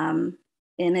 and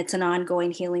it's an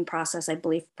ongoing healing process, I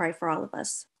believe, probably for all of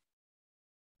us.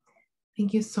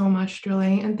 Thank you so much,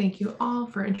 Julie. And thank you all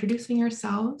for introducing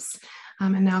yourselves.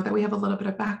 And now that we have a little bit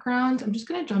of background, I'm just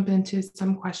going to jump into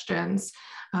some questions.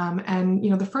 And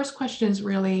the first question is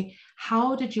really,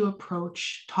 how did you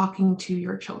approach talking to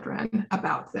your children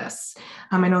about this?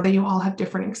 I know that you all have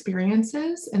different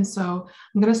experiences. And so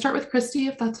I'm going to start with Christy,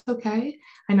 if that's okay.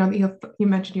 I know that you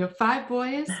mentioned you have 5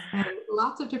 boys and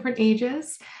lots of different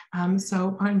ages. So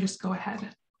why don't you just go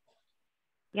ahead?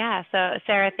 Yeah, so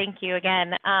Sarah, thank you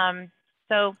again.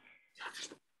 So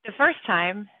the first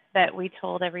time that we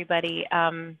told everybody,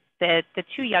 that the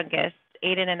 2 youngest,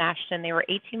 Aiden and Ashton, they were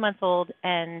 18 months old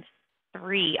and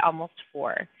 3, almost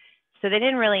 4. So they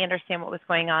didn't really understand what was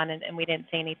going on, and we didn't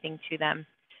say anything to them.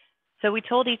 So we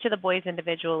told each of the boys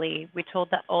individually. We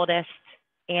told the oldest,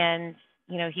 and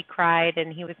he cried,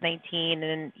 and he was 19,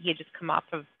 and he had just come off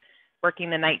of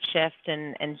working the night shift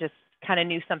and just kind of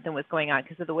knew something was going on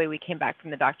because of the way we came back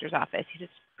from the doctor's office. He's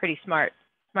just pretty smart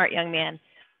young man.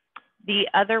 The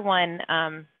other one,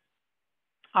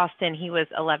 Austin, he was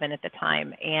 11 at the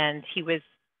time, and he was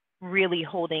really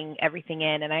holding everything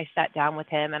in. And I sat down with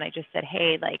him and I just said,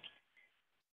 hey,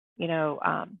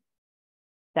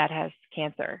 that has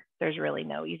cancer. There's really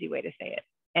no easy way to say it.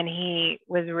 And he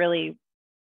was really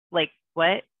like,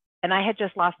 what? And I had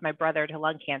just lost my brother to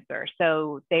lung cancer.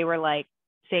 So they were like,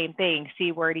 same thing,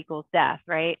 C word equals death,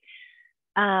 right?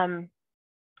 And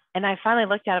I finally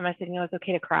looked at him, I said, it's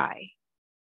okay to cry.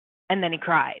 And then he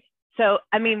cried. So,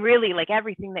 I mean, really, like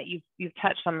everything that you've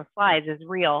touched on the slides is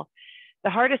real. The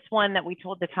hardest one that we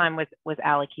told the time was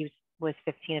Alec. He was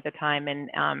 15 at the time, and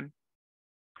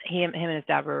him and his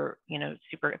dad were,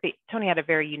 super. Tony had a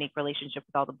very unique relationship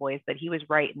with all the boys, but he was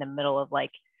right in the middle of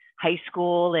like high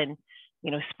school and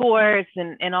sports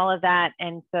and all of that.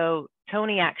 And so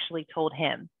Tony actually told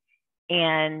him,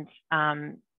 and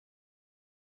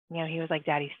he was like,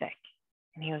 Daddy's sick.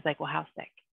 And he was like, well, how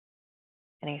sick?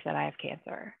 And he said, I have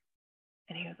cancer.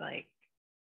 And he was like,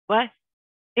 what?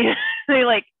 They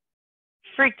like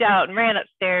freaked out and ran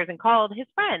upstairs and called his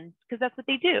friends, because that's what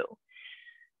they do.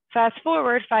 Fast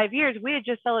forward 5 years, we had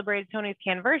just celebrated Tony's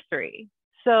anniversary.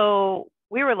 So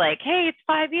we were like, hey, it's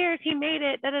 5 years, he made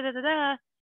it, da da da da da.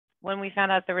 When we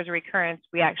found out there was a recurrence,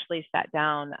 we actually sat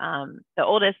down. The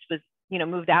oldest was,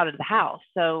 moved out of the house.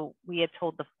 So we had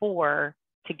told the 4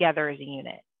 together as a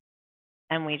unit.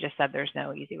 And we just said, there's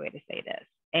no easy way to say this.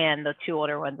 And the 2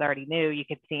 older ones already knew. You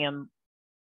could see them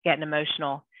getting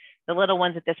emotional. The little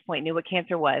ones at this point knew what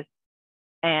cancer was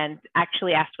and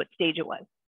actually asked what stage it was.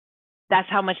 That's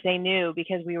how much they knew,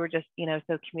 because we were just,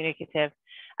 so communicative.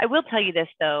 I will tell you this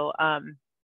though, and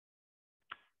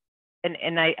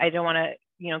I don't want to,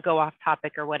 go off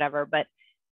topic or whatever, but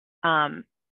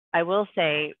I will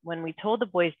say when we told the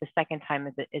boys the second time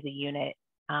as a unit,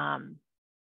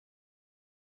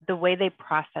 the way they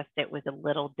processed it was a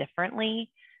little differently.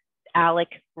 Alec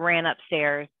ran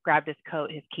upstairs, grabbed his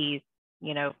coat, his keys,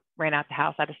 ran out the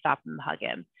house. I had to stop him and hug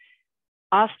him.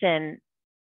 Austin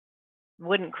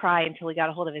wouldn't cry until he got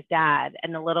a hold of his dad,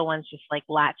 and the little ones just like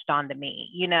latched onto me,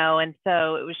 and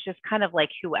so it was just kind of like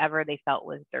whoever they felt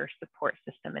was their support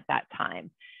system at that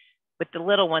time. With the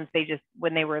little ones,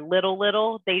 when they were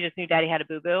little, they just knew daddy had a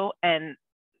boo-boo, and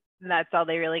that's all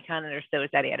they really kind of understood was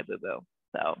daddy had a boo-boo.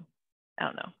 So I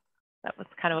don't know. That was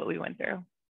kind of what we went through.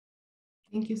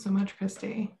 Thank you so much,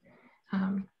 Christy.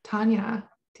 Tanya,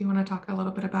 do you want to talk a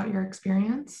little bit about your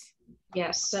experience?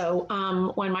 Yes. So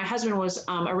when my husband was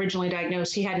originally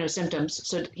diagnosed, he had no symptoms.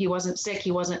 So he wasn't sick.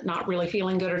 He wasn't not really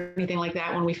feeling good or anything like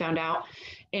that when we found out.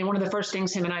 And one of the first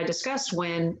things him and I discussed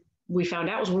when we found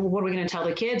out was, well, what are we going to tell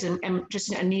the kids? And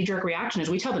just a knee-jerk reaction is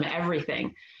we tell them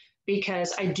everything,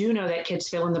 because I do know that kids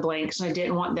fill in the blanks and I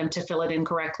didn't want them to fill it in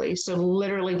correctly. So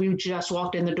literally we just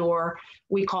walked in the door.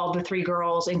 We called the 3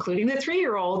 girls, including the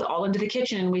 3-year-old, all into the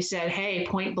kitchen. And we said, hey,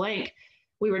 point blank,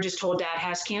 we were just told dad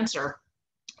has cancer.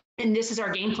 And this is our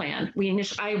game plan.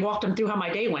 I walked them through how my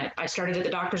day went. I started at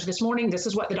the doctor's this morning. This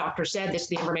is what the doctor said. This is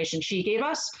the information she gave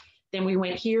us. Then we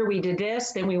went here, we did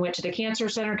this. Then we went to the cancer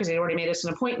center because they already made us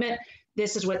an appointment.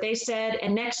 This is what they said.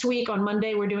 And next week on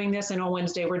Monday, we're doing this. And on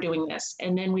Wednesday, we're doing this.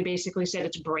 And then we basically said,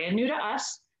 it's brand new to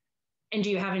us. And do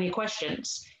you have any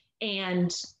questions?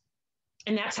 And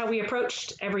that's how we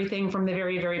approached everything from the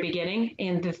very, very beginning.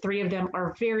 And the 3 of them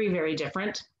are very, very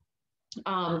different.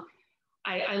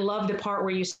 I love the part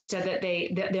where you said that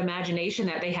the imagination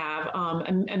that they have.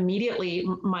 Immediately,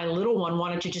 my little one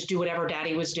wanted to just do whatever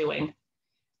daddy was doing.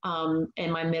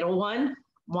 And my middle one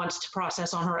wants to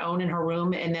process on her own in her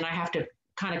room. And then I have to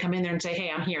kind of come in there and say, hey,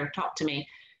 I'm here, talk to me.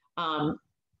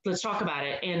 Let's talk about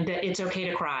it. And it's okay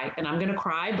to cry. And I'm going to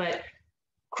cry, but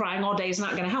crying all day is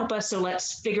not going to help us. So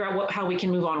let's figure out how we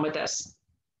can move on with this.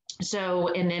 So,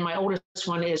 and then my oldest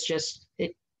one is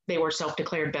they were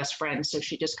self-declared best friends. So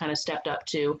she just kind of stepped up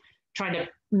to trying to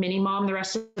mini mom the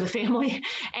rest of the family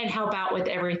and help out with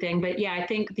everything. But yeah, I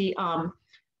think the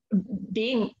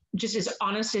being just as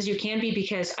honest as you can be,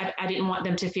 because I didn't want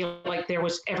them to feel like there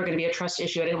was ever going to be a trust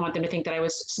issue. I didn't want them to think that I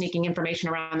was sneaking information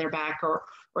around their back or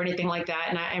anything like that.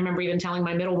 And I remember even telling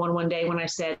my middle one day when I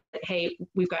said, hey,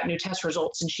 we've got new test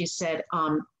results. And she said,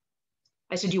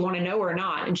 I said, do you want to know or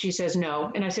not? And she says,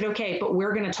 no. And I said, okay, but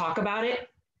we're going to talk about it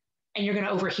and you're going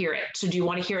to overhear it. So do you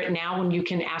want to hear it now when you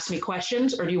can ask me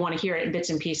questions, or do you want to hear it in bits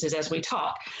and pieces as we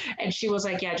talk? And she was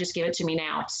like, yeah, just give it to me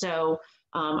now. So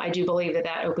I do believe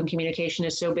that open communication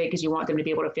is so big because you want them to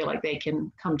be able to feel like they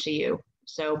can come to you.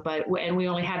 So, and we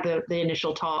only had the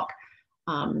initial talk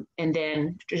and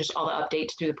then just all the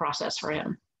updates through the process for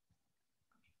him.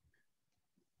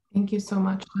 Thank you so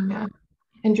much, Tanya.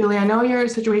 And Julie, I know your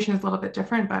situation is a little bit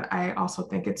different, but I also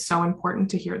think it's so important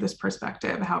to hear this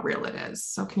perspective, how real it is.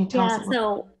 So can you tell us?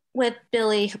 So with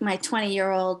Billy, my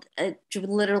 20-year-old,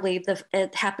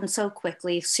 it happened so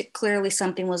quickly. Clearly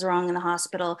something was wrong in the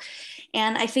hospital.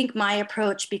 And I think my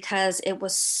approach, because it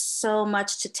was so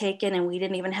much to take in and we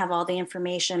didn't even have all the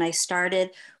information, I started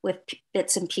with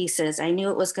bits and pieces. I knew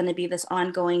it was going to be this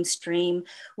ongoing stream.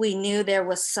 We knew there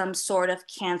was some sort of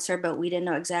cancer, but we didn't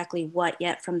know exactly what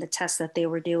yet from the tests that they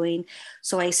were doing.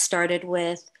 So I started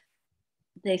with,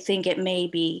 they think it may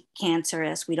be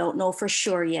cancerous. We don't know for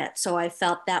sure yet. So I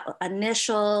felt that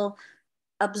initial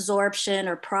absorption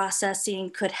or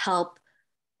processing could help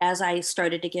as I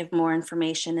started to give more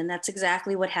information. And that's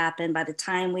exactly what happened. By the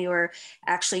time we were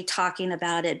actually talking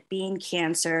about it being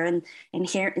cancer and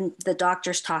hearing the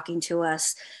doctors talking to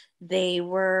us, the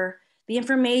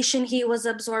information he was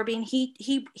absorbing,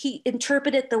 he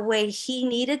interpreted the way he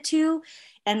needed to,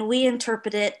 and we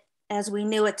interpret it as we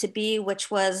knew it to be, which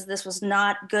was, this was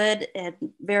not good and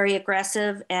very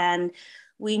aggressive. And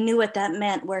we knew what that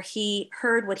meant, where he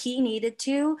heard what he needed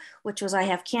to, which was, I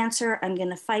have cancer, I'm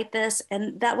gonna fight this.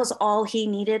 And that was all he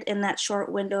needed in that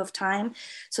short window of time.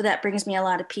 So that brings me a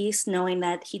lot of peace, knowing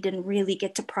that he didn't really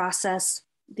get to process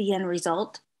the end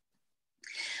result.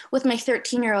 With my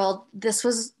 13-year-old, this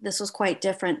was quite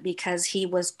different because he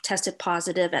was tested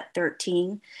positive at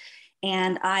 13.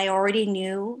 And I already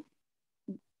knew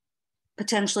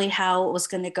potentially how it was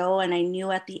going to go. And I knew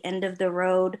at the end of the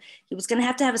road, he was going to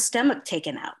have his stomach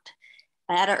taken out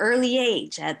at an early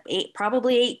age, at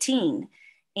probably 18.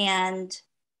 And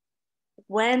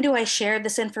when do I share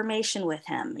this information with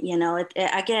him?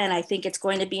 Again, I think it's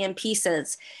going to be in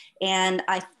pieces. And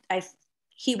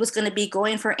he was going to be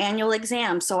going for annual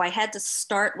exams. So I had to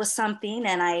start with something.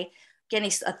 And again,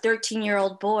 he's a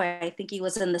 13-year-old boy. I think he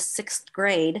was in the 6th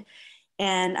grade.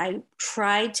 And I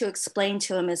tried to explain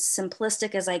to him as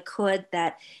simplistic as I could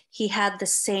that he had the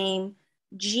same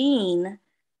gene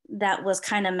that was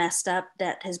kind of messed up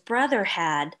that his brother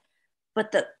had.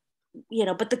 But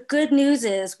the good news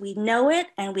is we know it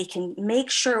and we can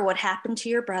make sure what happened to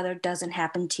your brother doesn't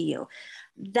happen to you.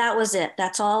 That was it.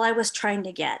 That's all I was trying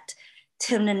to get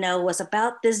Tim to know was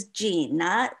about this gene,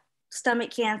 not stomach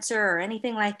cancer or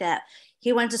anything like that.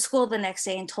 He went to school the next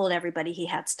day and told everybody he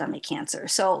had stomach cancer.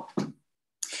 So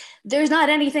there's not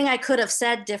anything I could have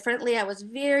said differently. I was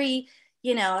very,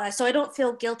 so I don't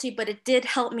feel guilty, but it did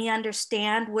help me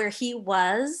understand where he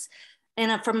was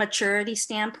and from a maturity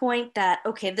standpoint that,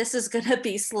 okay, this is going to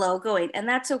be slow going, and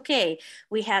that's okay.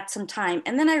 We had some time.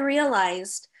 And then I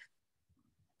realized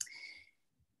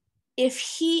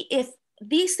if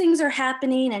these things are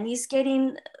happening and he's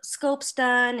getting scopes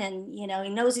done and, he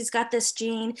knows he's got this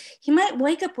gene, he might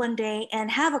wake up one day and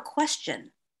have a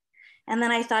question. And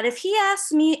then I thought, if he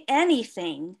asks me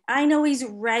anything, I know he's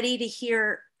ready to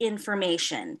hear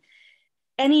information.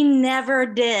 And he never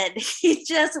did. He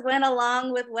just went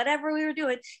along with whatever we were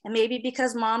doing. And maybe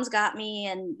because mom's got me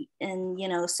and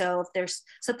so if there's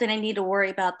something I need to worry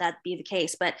about, that'd be the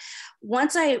case. But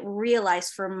once I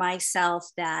realized for myself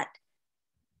that,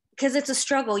 because it's a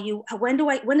struggle, when's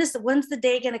the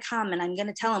day going to come and I'm going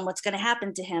to tell him what's going to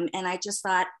happen to him? And I just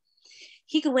thought,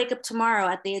 he could wake up tomorrow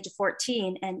at the age of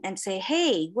 14 and say,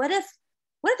 hey, what if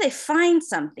they find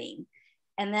something?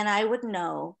 And then I would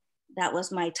know that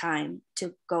was my time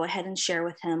to go ahead and share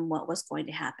with him what was going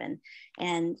to happen.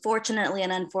 And fortunately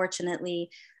and unfortunately,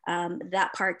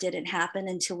 that part didn't happen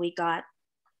until we got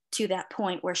to that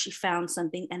point where she found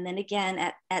something. And then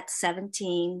again, at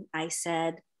 17, I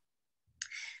said,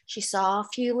 she saw a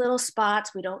few little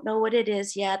spots. We don't know what it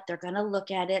is yet. They're going to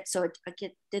look at it. So I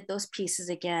did those pieces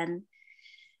again.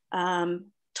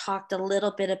 Talked a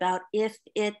little bit about if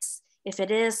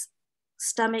it is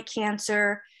stomach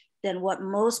cancer, then what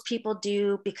most people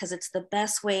do, because it's the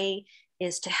best way,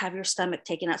 is to have your stomach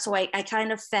taken out. So I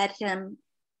kind of fed him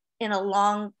in a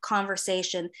long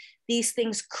conversation. These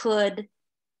things could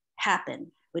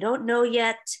happen. We don't know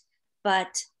yet,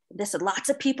 but lots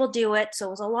of people do it. So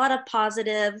it was a lot of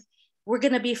positive. We're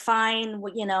going to be fine,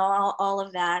 all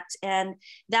of that. And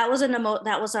that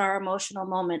was our emotional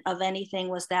moment of anything,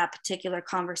 was that particular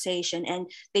conversation. And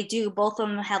both of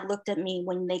them had looked at me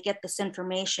when they get this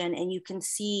information, and you can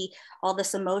see all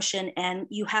this emotion, and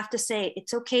you have to say,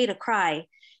 it's okay to cry.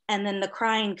 And then the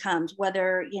crying comes,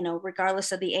 whether,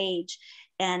 regardless of the age.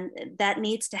 And that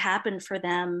needs to happen for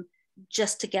them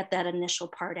just to get that initial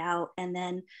part out. And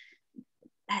then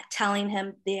telling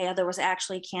him there was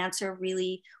actually cancer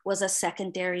really was a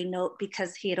secondary note,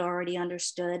 because he had already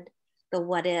understood the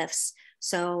what ifs.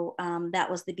 So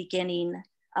that was the beginning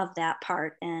of that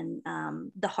part, and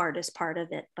the hardest part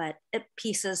of it, but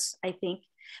pieces, I think.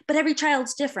 But every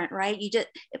child's different, right?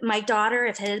 My daughter,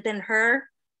 if it had been her,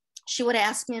 she would have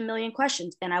asked me a million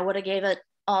questions and I would have gave it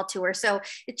all to her. So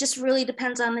it just really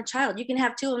depends on the child. You can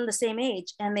have two of them the same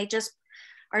age and they just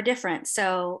are different.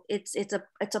 So it's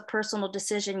a personal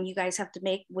decision you guys have to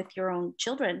make with your own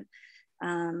children.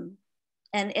 And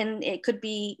it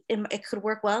could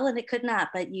work well and it could not,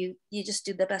 but you just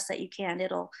do the best that you can.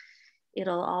 It'll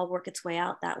all work its way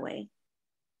out that way.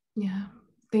 Yeah.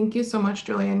 Thank you so much,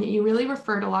 Julie. And you really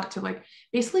referred a lot to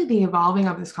basically the evolving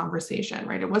of this conversation,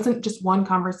 right? It wasn't just one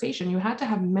conversation. You had to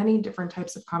have many different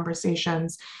types of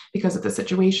conversations because of the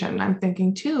situation. I'm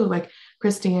thinking too,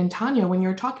 Christy and Tanya, when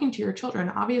you're talking to your children,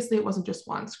 obviously it wasn't just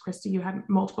once. Christy, you had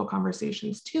multiple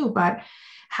conversations too, but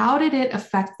how did it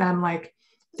affect them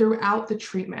throughout the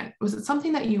treatment? Was it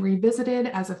something that you revisited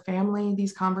as a family,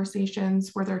 these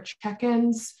conversations? Were there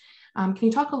check-ins? Can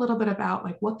you talk a little bit about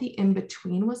what the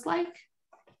in-between was like?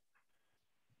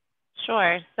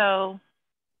 Sure. So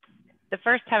the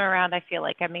first time around, I feel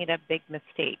like I made a big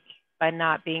mistake by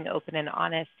not being open and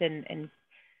honest. And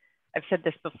I've said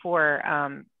this before,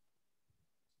 I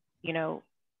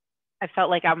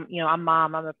felt like I'm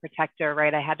mom, I'm a protector,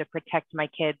 right? I had to protect my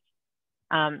kids.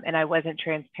 And I wasn't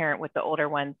transparent with the older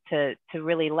ones to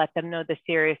really let them know the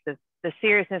seriousness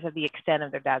of the extent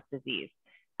of their dad's disease.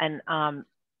 And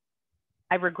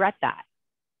I regret that.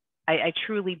 I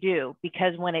truly do,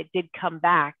 because when it did come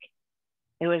back,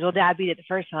 it was, well, dad beat it the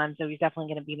first time, so he's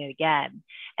definitely going to beat it again.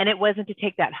 And it wasn't to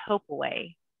take that hope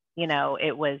away.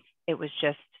 It was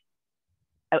just,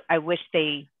 I wish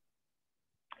they,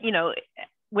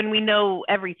 when we know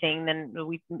everything, then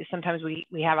sometimes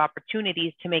we have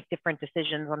opportunities to make different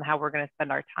decisions on how we're going to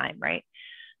spend our time, right?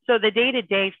 So the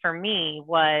day-to-day for me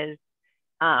was,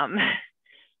 it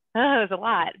was a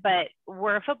lot, but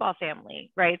we're a football family,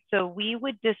 right? So we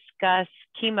would discuss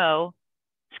chemo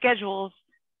schedules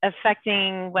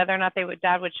affecting whether or not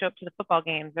dad would show up to the football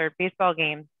games or baseball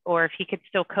games, or if he could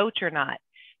still coach or not.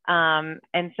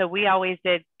 And so we always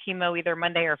did chemo either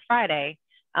Monday or Friday,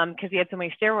 because he had so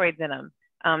many steroids in him.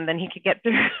 Then he could get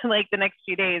through like the next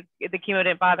few days. The chemo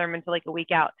didn't bother him until like a week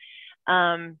out.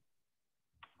 And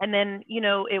then, you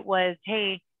know, it was,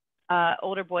 hey,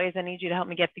 older boys, I need you to help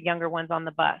me get the younger ones on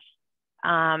the bus.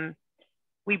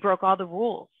 We broke all the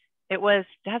rules. It was,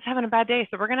 Dad's having a bad day,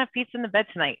 so we're gonna have pizza in the bed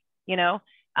tonight, you know?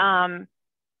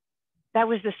 That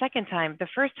was the second time. The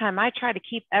first time I tried to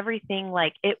keep everything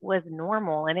like it was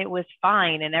normal and it was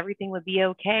fine and everything would be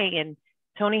okay. And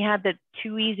Tony had the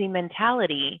too easy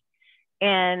mentality.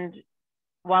 And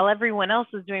while everyone else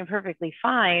was doing perfectly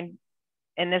fine,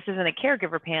 and this isn't a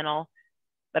caregiver panel,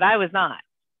 but I was not.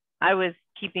 I was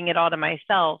keeping it all to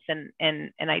myself. And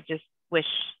I just wish,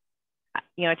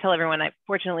 you know, I tell everyone,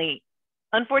 fortunately,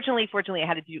 I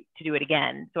had to do it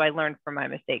again. So I learned from my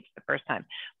mistakes the first time.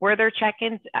 Were there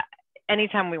check-ins?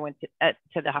 Anytime we went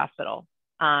to the hospital.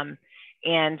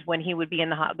 And when he would be in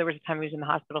there was a time he was in the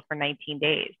hospital for 19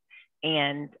 days.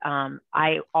 And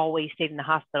I always stayed in the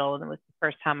hospital. And it was the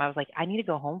first time I was like, I need to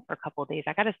go home for a couple of days.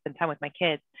 I got to spend time with my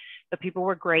kids. The people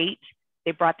were great.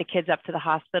 They brought the kids up to the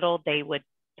hospital. They would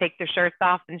take their shirts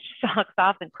off and socks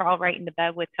off and crawl right into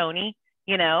bed with Tony,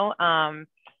 you know.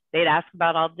 They'd ask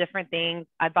about all different things.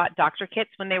 I bought doctor kits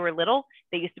when they were little.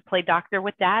 They used to play doctor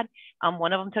with Dad.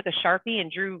 One of them took a Sharpie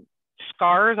and drew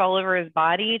scars all over his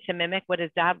body to mimic what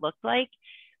his dad looked like.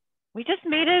 We just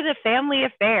made it a family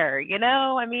affair, you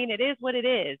know? I mean, it is what it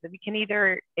is. We can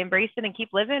either embrace it and keep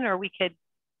living, or we could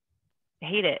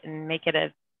hate it and make it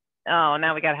oh,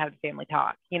 now we got to have the family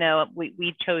talk. You know,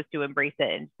 we chose to embrace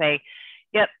it and say,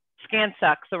 yep, scan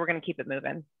sucks, so we're going to keep it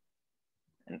moving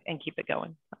and keep it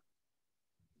going.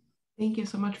 Thank you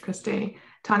so much, Christy.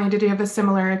 Tanya, did you have a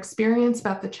similar experience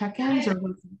about the check-ins?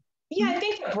 Yeah, I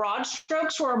think the broad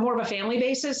strokes were more of a family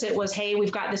basis. It was, hey,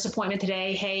 we've got this appointment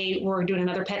today. Hey, we're doing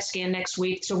another PET scan next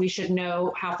week, so we should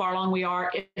know how far along we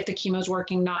are, if the chemo's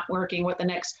working, not working, what the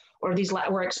next, or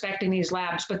we're expecting these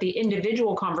labs. But the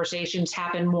individual conversations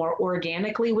happen more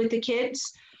organically with the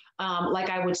kids. Like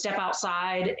I would step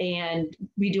outside and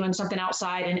be doing something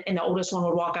outside, and the oldest one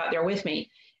would walk out there with me.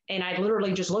 And I'd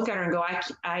literally just look at her and go,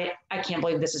 I can't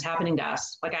believe this is happening to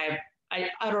us. Like I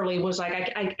utterly was like,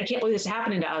 I can't believe this is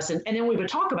happening to us. And then we would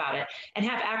talk about it and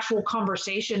have actual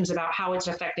conversations about how it's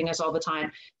affecting us all the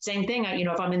time. Same thing, you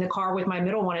know, if I'm in the car with my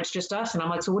middle one, it's just us. And I'm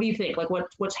like, so what do you think? Like,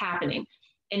 what's happening?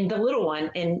 And the little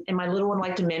one, and my little one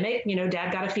liked to mimic, you know,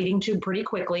 Dad got a feeding tube pretty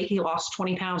quickly. He lost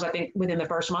 20 pounds, I think, within the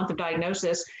first month of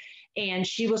diagnosis. And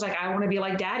she was like, I want to be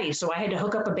like Daddy. So I had to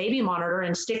hook up a baby monitor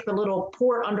and stick the little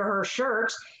port under her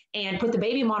shirt and put the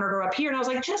baby monitor up here. And I was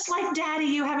like, just like Daddy,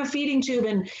 you have a feeding tube.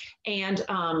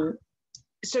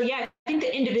 So yeah, I think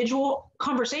the individual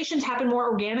conversations happen more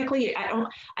organically. I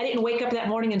didn't wake up that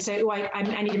morning and say, oh,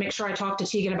 I need to make sure I talk to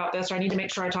Tegan about this, or I need to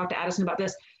make sure I talk to Addison about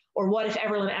this, or what if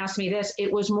Evelyn asked me this?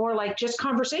 It was more like just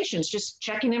conversations, just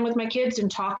checking in with my kids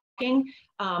and talking.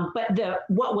 But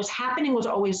what was happening was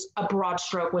always a broad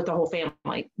stroke with the whole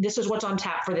family. This is what's on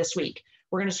tap for this week.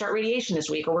 We're going to start radiation this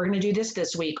week, or we're going to do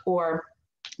this week, or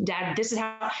Dad, this is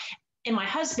how. And my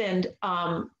husband,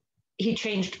 he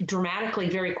changed dramatically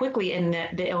very quickly in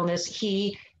the illness.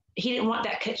 He didn't want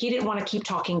that. He didn't want to keep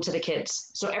talking to the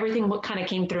kids. So everything kind of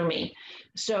came through me.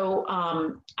 So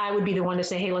I would be the one to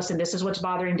say, hey, listen, this is what's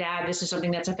bothering Dad. This is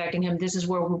something that's affecting him. This is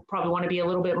where we probably want to be a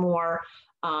little bit more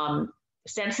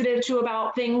sensitive to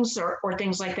about things or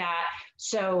things like that.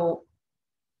 So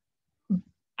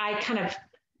I kind of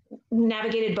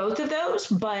navigated both of those,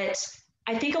 but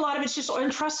I think a lot of it's just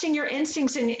trusting your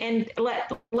instincts and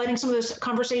letting some of those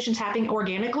conversations happen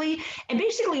organically, and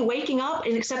basically waking up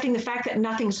and accepting the fact that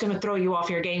nothing's going to throw you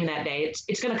off your game that day.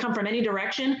 It's going to come from any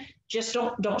direction. Just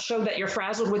don't show that you're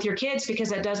frazzled with your kids, because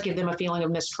that does give them a feeling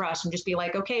of mistrust, and just be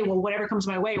like, okay, well, whatever comes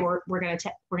my way, we're going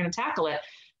to tackle it.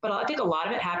 But I think a lot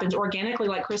of it happens organically,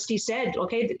 like Christy said.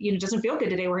 Okay, you know, it doesn't feel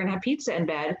good today. We're going to have pizza in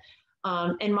bed.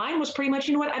 And mine was pretty much,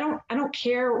 you know what, I don't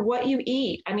care what you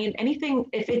eat. I mean, anything,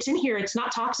 if it's in here, it's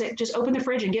not toxic, just open the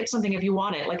fridge and get something if you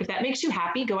want it. Like, if that makes you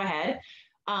happy, go ahead.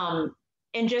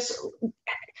 And just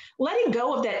letting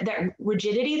go of that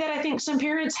rigidity that I think some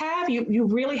parents have. You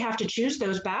really have to choose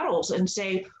those battles and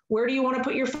say, where do you want to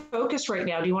put your focus right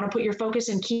now? Do you want to put your focus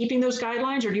in keeping those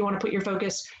guidelines, or do you want to put your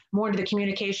focus more into the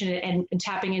communication and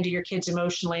tapping into your kids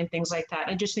emotionally and things like that?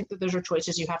 I just think that those are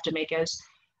choices you have to make as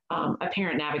a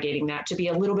parent navigating that, to be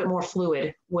a little bit more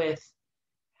fluid with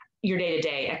your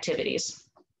day-to-day activities.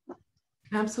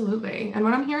 Absolutely. And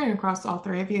what I'm hearing across all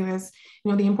three of you is,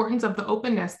 the importance of the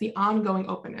openness, the ongoing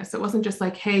openness. It wasn't just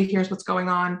like, hey, here's what's going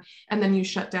on, and then you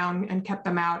shut down and kept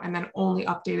them out and then only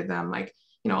updated them like,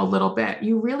 a little bit.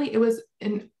 It was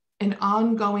an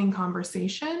ongoing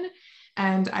conversation.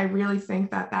 And I really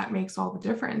think that that makes all the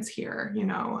difference here.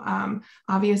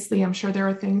 Obviously, I'm sure there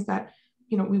are things that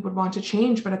we would want to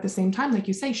change, but at the same time, like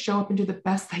you say, show up and do the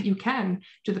best that you can,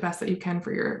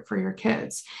 for your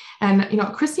kids. And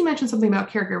Christy mentioned something about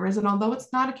caregivers, and although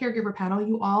it's not a caregiver panel,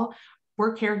 you all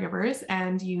were caregivers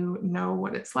and you know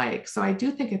what it's like. So I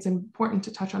do think it's important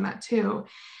to touch on that too,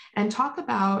 and talk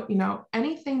about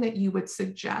anything that you would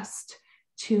suggest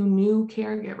to new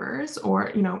caregivers, or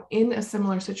in a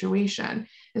similar situation.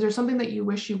 Is there something that you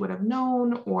wish you would have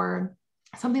known, or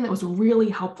something that was really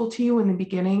helpful to you in the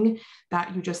beginning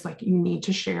that you just you need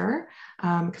to share?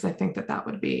 Because I think that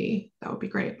would be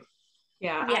great.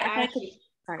 Yeah.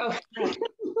 Sorry. Oh,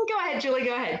 go ahead, Julie.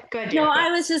 Go ahead. No, I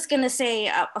was just going to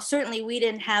say, certainly we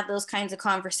didn't have those kinds of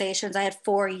conversations. I had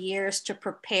 4 years to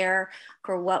prepare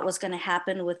for what was going to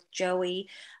happen with Joey.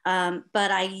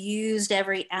 But I used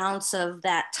every ounce of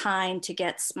that time to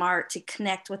get smart, to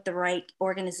connect with the right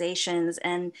organizations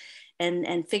and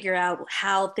figure out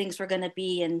how things were going to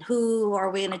be and who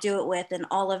are we going to do it with and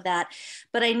all of that.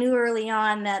 But I knew early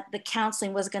on that the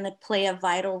counseling was going to play a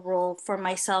vital role for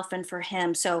myself and for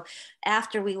him. So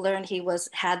after we learned he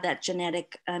had that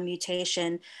genetic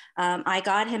mutation, I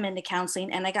got him into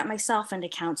counseling and I got myself into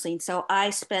counseling. So I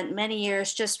spent many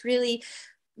years just really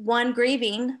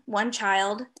grieving one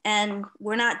child, and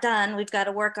we're not done. We've got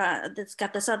to work on, it's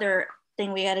got this other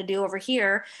thing we got to do over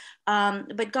here,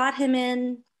 but got him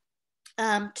in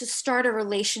to start a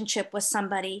relationship with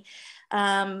somebody,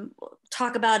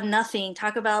 talk about nothing,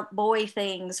 talk about boy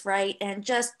things, right? And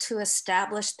just to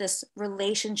establish this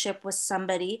relationship with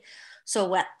somebody.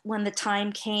 So when the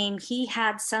time came, he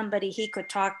had somebody he could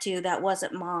talk to that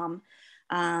wasn't mom,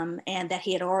 and that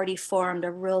he had already formed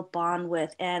a real bond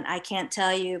with. And I can't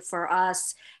tell you for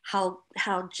us how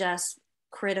just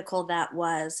critical that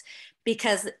was,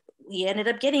 because he ended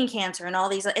up getting cancer and all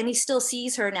these, and he still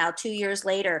sees her now 2 years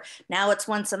later. Now it's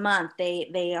once a month.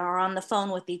 They are on the phone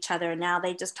with each other. Now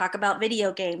they just talk about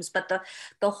video games. But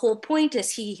the whole point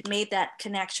is he made that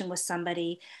connection with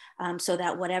somebody, so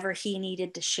that whatever he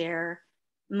needed to share,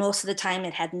 most of the time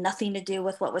it had nothing to do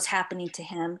with what was happening to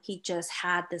him. He just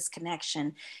had this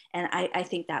connection. And I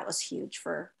think that was huge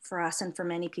for us, and for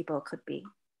many people it could be.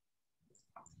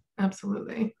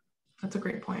 Absolutely. That's a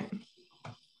great point.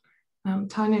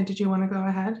 Tanya, did you want to go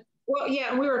ahead? Well,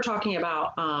 yeah, we were talking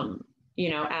about,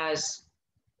 as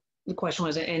the question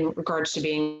was in regards to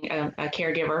being a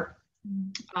caregiver.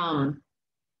 And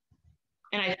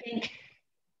I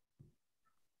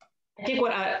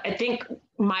think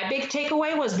my big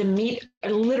takeaway was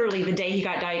literally the day he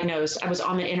got diagnosed. I was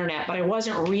on the internet, but I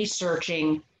wasn't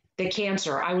researching the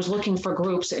cancer. I was looking for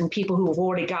groups and people who have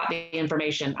already got the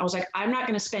information. I was like, I'm not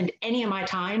going to spend any of my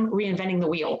time reinventing the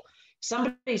wheel.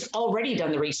 Somebody's already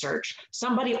done the research.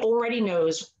 Somebody already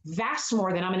knows vast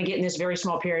more than I'm going to get in this very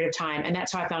small period of time. And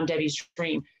that's how I found Debbie's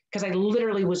Dream, because I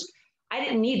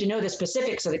didn't need to know the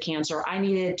specifics of the cancer. I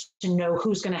needed to know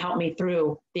who's going to help me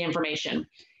through the information.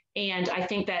 And I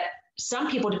think that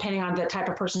some people, depending on the type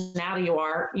of personality you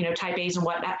are, type A's and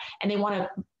whatnot, and they want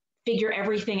to figure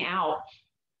everything out.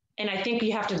 And I think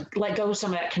you have to let go of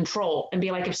some of that control and be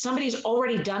like, if somebody's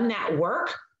already done that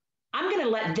work, I'm going to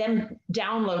let them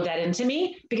download that into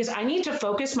me, because I need to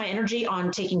focus my energy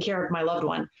on taking care of my loved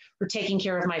one or taking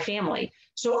care of my family.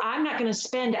 So I'm not going to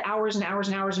spend hours and hours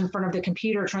and hours in front of the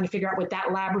computer trying to figure out what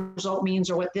that lab result means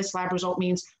or what this lab result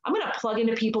means. I'm going to plug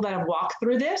into people that have walked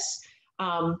through this,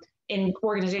 in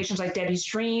organizations like Debbie's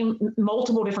Dream,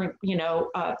 multiple different,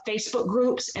 Facebook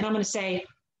groups. And I'm going to say,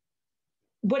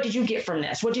 what did you get from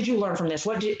this? What did you learn from this?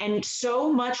 And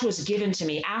so much was given to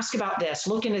me. Ask about this,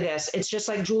 look into this. It's just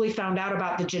like Julie found out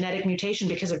about the genetic mutation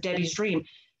because of Debbie's Dream.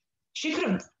 She could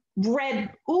have read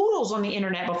oodles on the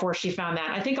internet before she found that.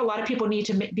 I think a lot of people need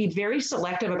to be very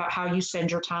selective about how you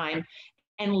spend your time,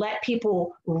 and let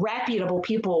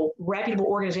reputable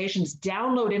organizations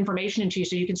download information into you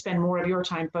so you can spend more of your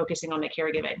time focusing on the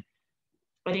caregiving.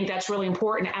 I think that's really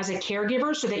important as a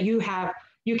caregiver, so that you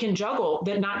can juggle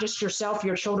that, not just yourself,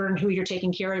 your children, who you're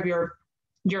taking care of, your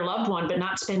loved one, but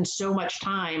not spend so much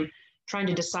time trying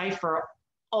to decipher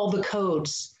all the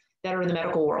codes that are in the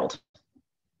medical world.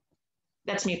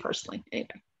 That's me personally. Anyway.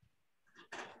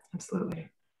 Absolutely.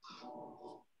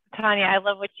 Tanya, I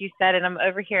love what you said, and I'm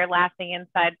over here laughing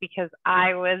inside because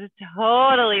I was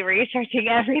totally researching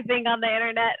everything on the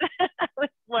internet. I was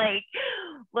like,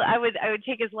 well, I would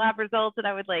take his lab results and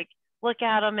I would look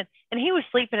at him. And he was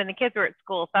sleeping and the kids were at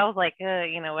school. So I was like,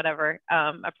 whatever.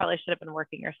 I probably should have been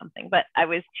working or something, but I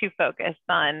was too focused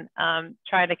on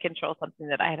trying to control something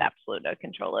that I had absolute no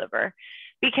control over,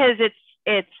 because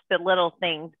it's the little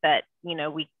things that,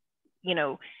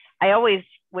 I always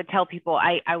would tell people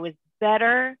I was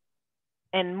better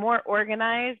and more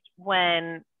organized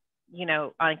when,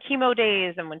 on chemo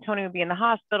days and when Tony would be in the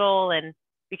hospital, and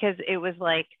because it was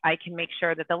like, I can make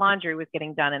sure that the laundry was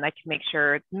getting done, and I could make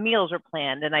sure meals were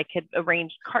planned, and I could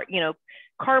arrange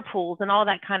carpools and all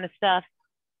that kind of stuff.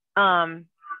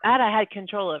 That I had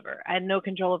control over. I had no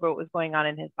control over what was going on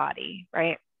in his body,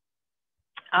 right?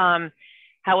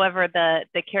 However,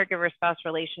 the caregiver spouse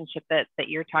relationship that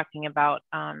you're talking about,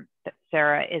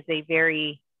 Sarah, is a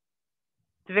very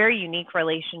unique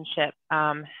relationship.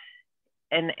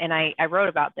 And I wrote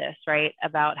about this, right?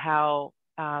 About how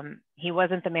he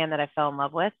wasn't the man that I fell in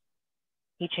love with.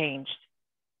 He changed,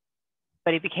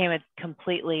 but he became a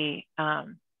completely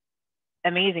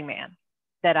amazing man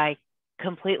that I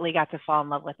completely got to fall in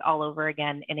love with all over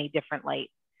again in a different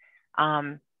light.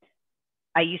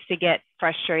 I used to get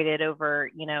frustrated over,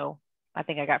 I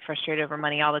think I got frustrated over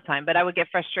money all the time, but I would get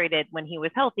frustrated when he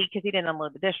was healthy because he didn't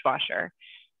unload the dishwasher.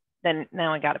 Then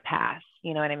now I got a pass,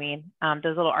 you know what I mean?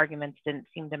 Those little arguments didn't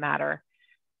seem to matter.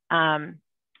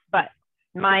 But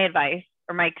my advice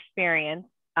or my experience,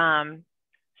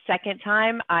 second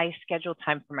time, I scheduled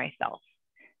time for myself.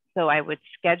 So I would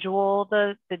schedule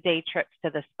the day trips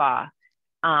to the spa.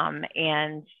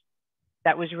 And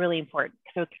that was really important.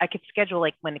 So I could schedule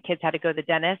like when the kids had to go to the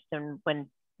dentist and when,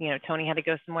 Tony had to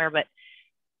go somewhere, but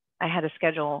I had to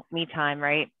schedule me time,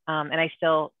 right? And I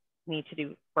still need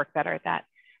to work better at that.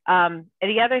 And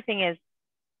the other thing is,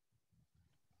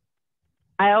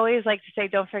 I always like to say,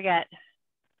 don't forget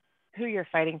who you're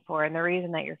fighting for and the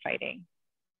reason that you're fighting.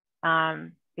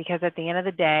 Because at the end of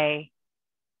the day,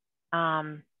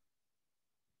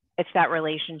 it's that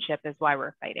relationship is why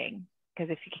we're fighting. Because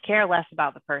if you could care less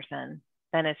about the person,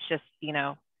 then it's just,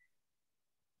 it's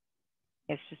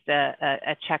just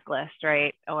a checklist,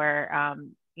 right? Or,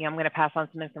 I'm going to pass on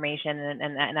some information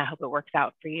and I hope it works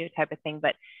out for you type of thing.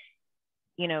 But,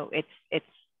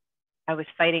 I was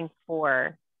fighting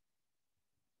for,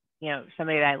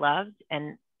 somebody that I loved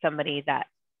and somebody that,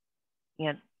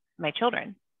 my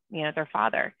children, their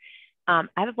father. I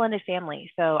have a blended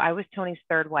family. So I was Tony's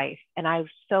third wife, and I was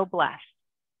so blessed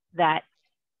that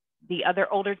the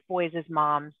other older boys'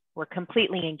 moms were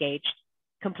completely engaged,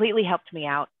 completely helped me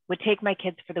out, would take my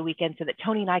kids for the weekend so that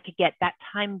Tony and I could get that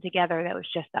time together that was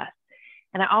just us.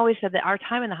 And I always said that our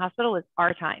time in the hospital was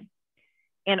our time.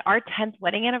 And our 10th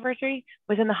wedding anniversary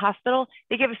was in the hospital.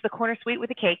 They gave us the corner suite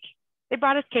with a cake. They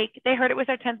brought us cake. They heard it was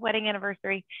our 10th wedding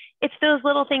anniversary. It's those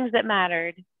little things that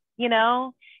mattered, and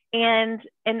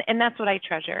that's what I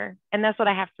treasure. And that's what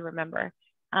I have to remember.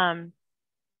 All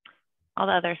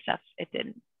the other stuff, it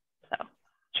didn't. So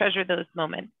treasure those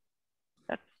moments.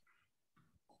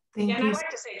 And I'd like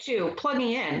to say too,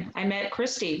 plugging in, I met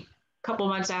Christy a couple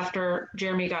months after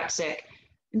Jeremy got sick.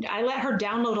 I let her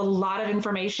download a lot of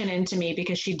information into me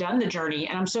because she'd done the journey.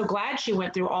 And I'm so glad she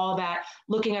went through all that,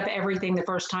 looking up everything the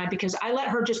first time, because I let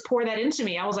her just pour that into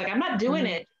me. I was like, I'm not doing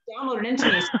it. Download it into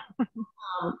me.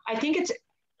 I think it's,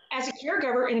 as a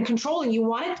caregiver and controlling, you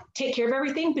want to take care of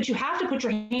everything, but you have to put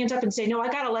your hands up and say, no, I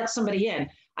got to let somebody in.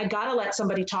 I got to let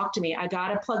somebody talk to me. I got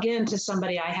to plug into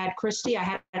somebody. I had Christy, I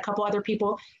had a couple other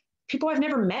people I've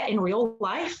never met in real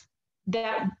life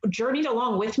that journeyed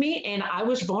along with me, and I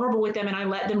was vulnerable with them, and I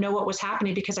let them know what was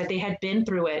happening because they had been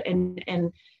through it.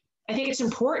 And I think it's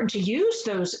important to use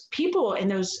those people and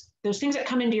those things that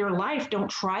come into your life. Don't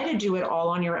try to do it all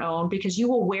on your own, because you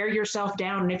will wear yourself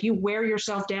down. And if you wear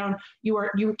yourself down,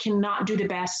 you cannot do the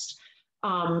best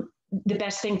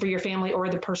thing for your family or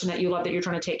the person that you love that you're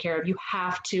trying to take care of. You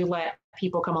have to let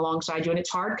people come alongside you. And it's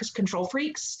hard because control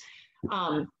freaks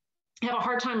have a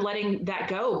hard time letting that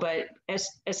go. But as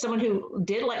someone who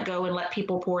did let go and let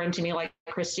people pour into me, like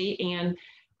Christy, and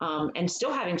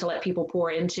still having to let people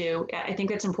pour into, I think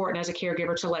that's important as a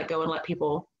caregiver to let go and let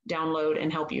people download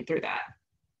and help you through that.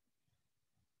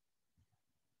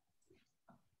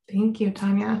 Thank you,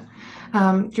 Tanya.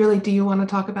 Julie, do you want to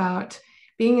talk about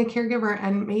being a caregiver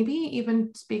and maybe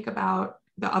even speak about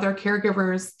the other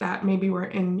caregivers that maybe were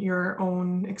in your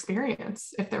own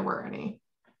experience, if there were any?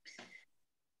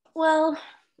 Well,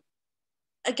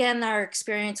 again, our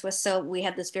experience was, so we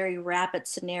had this very rapid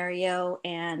scenario,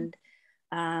 and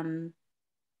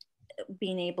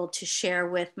being able to share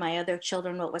with my other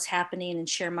children what was happening and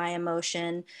share my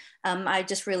emotion. I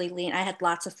just really I had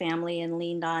lots of family and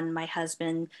leaned on my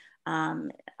husband,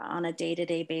 on a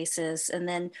day-to-day basis. And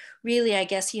then really, I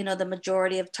guess, you know, the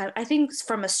majority of time, I think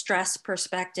from a stress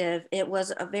perspective, it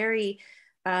was a very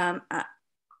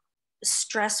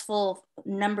stressful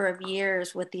number of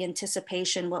years with the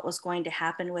anticipation what was going to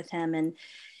happen with him. And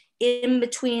in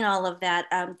between all of that,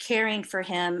 caring for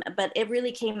him, but it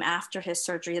really came after his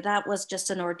surgery. That was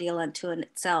just an ordeal unto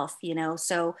itself, you know.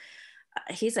 So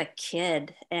he's a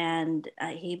kid, and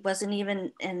he wasn't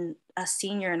even a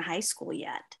senior in high school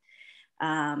yet.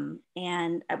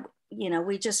 You know,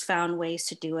 we just found ways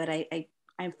to do it.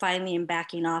 I finally am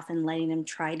backing off and letting him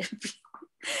try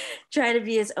to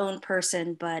be his own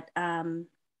person, but I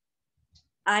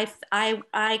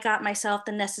got myself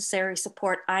the necessary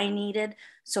support I needed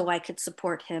so I could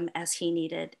support him as he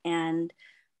needed. And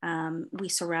we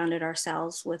surrounded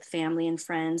ourselves with family and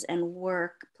friends, and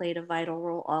work played a vital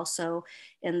role also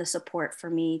in the support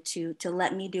for me to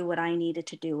let me do what I needed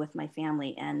to do with my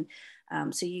family. And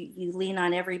so you lean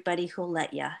on everybody who'll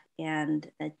let you, and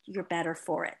you're better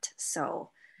for it. So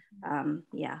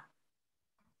yeah.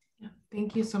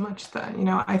 Thank you so much. You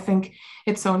know, I think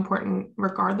it's so important,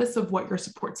 regardless of what your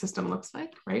support system looks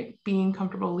like, right? Being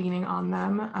comfortable leaning on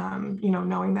them, you know,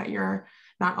 knowing that you're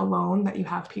not alone, that you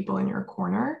have people in your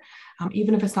corner,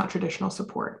 even if it's not traditional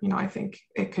support. You know, I think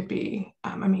it could be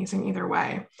amazing either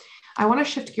way. I want to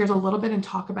shift gears a little bit and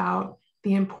talk about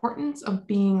the importance of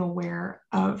being aware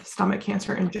of stomach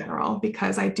cancer in general,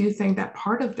 because I do think that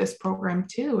part of this program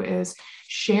too is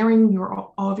sharing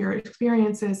all of your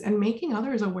experiences and making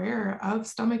others aware of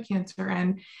stomach cancer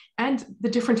and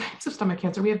the different types of stomach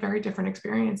cancer. We have very different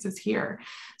experiences here.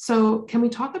 So can we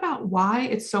talk about why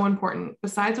it's so important,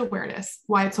 besides awareness,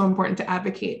 why it's so important to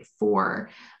advocate for,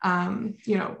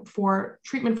 you know, for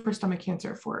treatment for stomach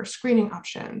cancer, for screening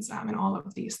options, and all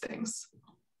of these things?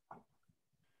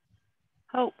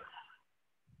 Hope.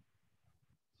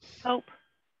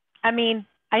 I mean,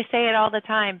 I say it all the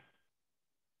time.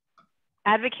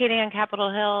 Advocating on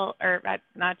Capitol Hill, or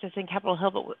not just in Capitol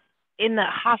Hill, but in the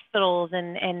hospitals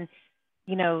and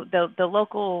you know, the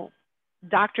local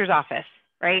doctor's office,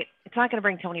 right? It's not going to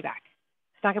bring Tony back.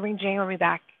 It's not going to bring Jeremy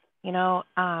back. You know,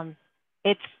 I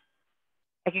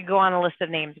could go on a list of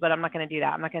names, but I'm not going to do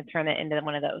that. I'm not going to turn it into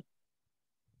one of those.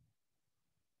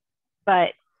 But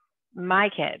my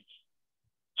kids,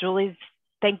 Julie's,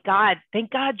 thank God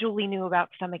Julie knew about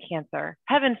stomach cancer.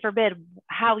 Heaven forbid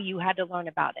how you had to learn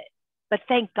about it, but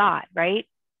thank God, right?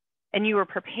 And you were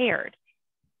prepared.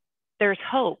 There's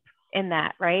hope in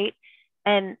that, right?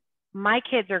 And my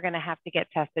kids are going to have to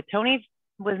get tested. Tony's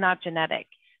was not genetic,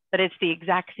 but it's the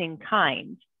exact same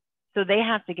kind. So they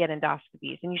have to get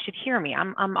endoscopies, and you should hear me.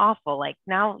 I'm awful. Like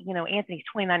now, you know, Anthony's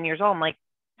 29 years old. I'm like,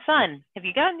 son, have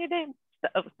you gotten your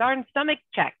starting stomach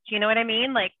checked? You know what I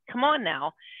mean? Like, come on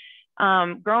now.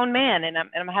 Grown man, and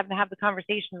I'm having to have the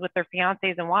conversations with their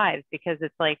fiancés and wives, because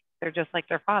it's like they're just like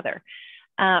their father.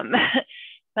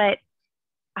 But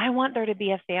I want there to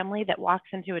be a family that walks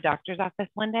into a doctor's office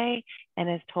one day and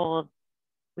is told,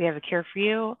 we have a cure for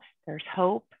you, there's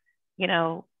hope. You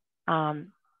know,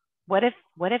 what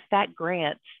if that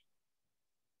grant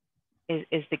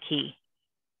is the key?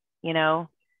 You know,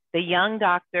 the young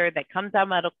doctor that comes out of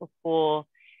medical school,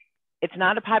 it's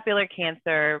not a popular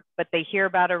cancer, but they hear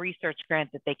about a research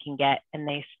grant that they can get, and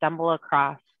they stumble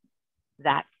across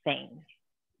that thing.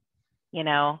 You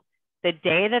know, the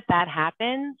day that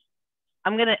happens,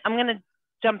 I'm gonna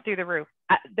jump through the roof.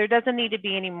 There doesn't need to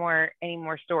be any more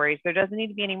stories. There doesn't need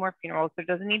to be any more funerals. There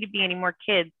doesn't need to be any more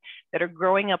kids that are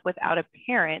growing up without a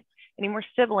parent, any more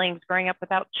siblings growing up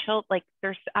without children. Like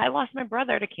I lost my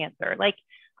brother to cancer. Like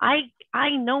I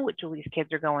know what Julie's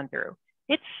kids are going through.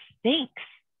 It stinks.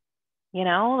 You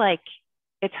know, like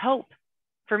it's hope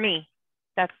for me.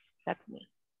 That's me.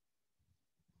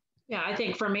 Yeah, I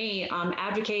think for me,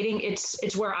 advocating,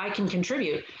 it's where I can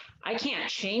contribute. I can't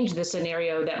change the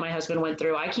scenario that my husband went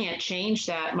through. I can't change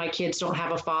that my kids don't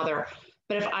have a father.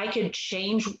 But if I could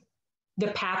change the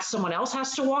path someone else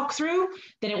has to walk through,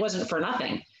 then it wasn't for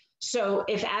nothing. So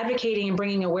if advocating and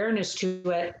bringing awareness to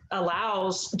it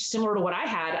allows, similar to what I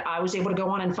had, I was able to go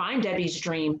on and find Debbie's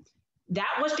dream.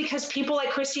 That was because people like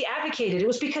Christy advocated. It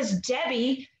was because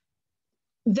Debbie,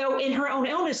 though in her own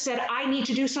illness, said, I need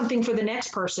to do something for the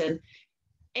next person.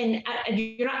 And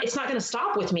it's not going to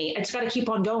stop with me. It's got to keep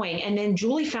on going. And then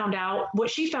Julie found out what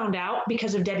she found out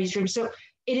because of Debbie's dream. So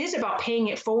it is about paying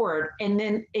it forward. And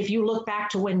then if you look back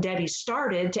to when Debbie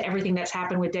started to everything that's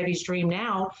happened with Debbie's dream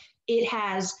now, it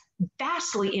has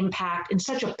vastly impacted in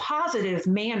such a positive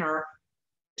manner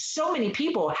so many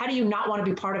people. How do you not want to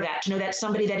be part of that? To know that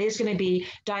somebody that is going to be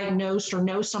diagnosed or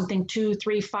knows something 2,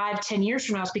 3, 5, 10 years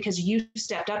from now is because you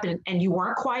stepped up and you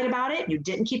weren't quiet about it. You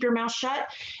didn't keep your mouth shut.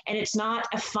 And it's not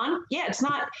a fun, it's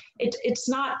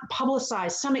not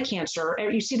publicized stomach cancer.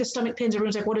 You see the stomach pins,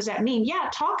 everyone's like, what does that mean? Yeah,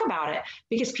 talk about it,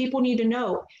 because people need to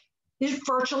know there's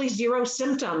virtually zero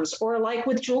symptoms. Or like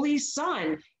with Julie's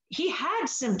son, he had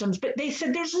symptoms, but they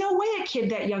said there's no way a kid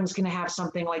that young is going to have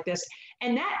something like this.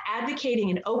 And that advocating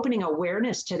and opening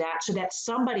awareness to that so that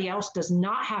somebody else does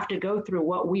not have to go through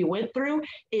what we went through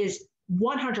is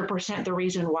 100% the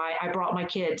reason why I brought my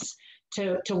kids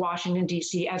to Washington,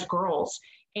 D.C. as girls,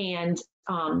 and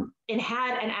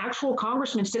had an actual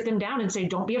congressman sit them down and say,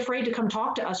 don't be afraid to come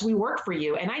talk to us. We work for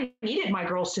you. And I needed my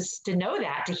girls to know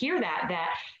that, to hear that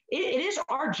it is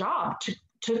our job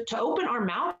to open our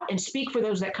mouth and speak for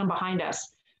those that come behind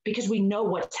us, because we know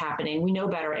what's happening. We know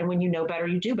better. And when you know better,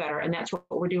 you do better. And that's what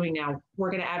we're doing now.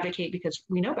 We're going to advocate because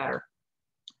we know better.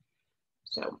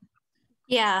 So.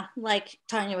 Yeah, like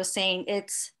Tanya was saying,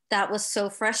 that was so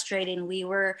frustrating. We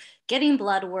were getting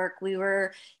blood work.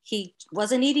 He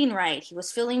wasn't eating right. He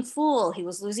was feeling full. He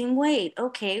was losing weight.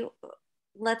 Okay,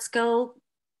 let's go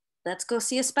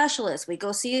see a specialist. We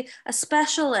go see a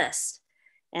specialist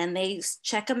and they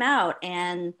check him out,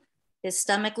 and his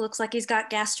stomach looks like he's got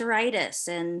gastritis.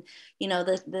 And,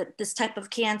 this type of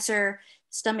cancer,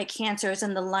 stomach cancer, is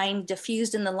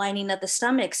diffused in the lining of the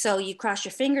stomach. So you cross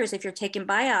your fingers if you're taking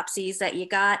biopsies that you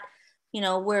got,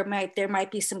 there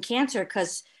might be some cancer,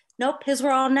 because nope, his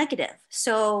were all negative.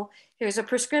 So here's a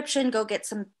prescription, go get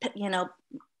some,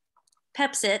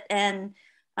 Pepsit, and,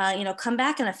 come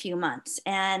back in a few months.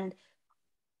 And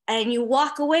you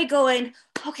walk away going,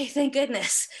 okay, thank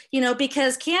goodness,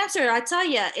 because cancer, I tell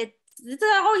you, it's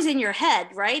always in your head,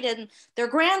 right? And their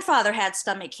grandfather had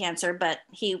stomach cancer, but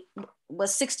he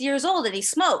was 60 years old and he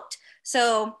smoked.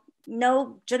 So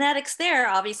no genetics there.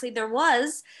 Obviously there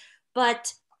was,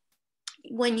 but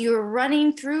when you're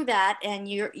running through that and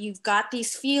you've got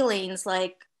these feelings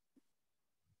like,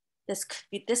 this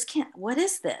can't, what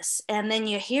is this? And then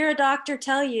you hear a doctor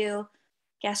tell you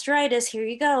gastritis, here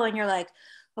you go. And you're like,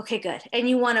 okay, good. And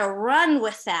you want to run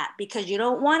with that because you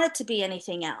don't want it to be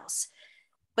anything else,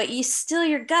 but you still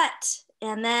your gut.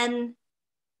 And then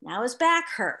now his back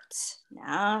hurts.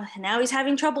 Now he's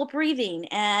having trouble breathing.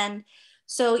 And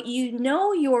so,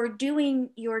 you're doing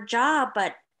your job,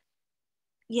 but,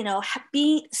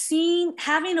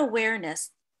 having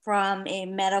awareness from a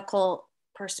medical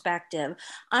perspective,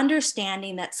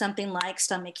 understanding that something like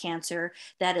stomach cancer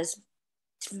that is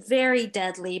very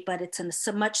deadly, but it's in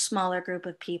a much smaller group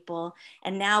of people.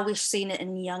 And now we've seen it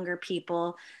in younger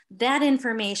people. That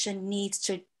information needs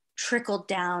to trickle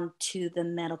down to the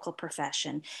medical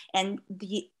profession. And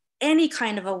any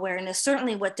kind of awareness,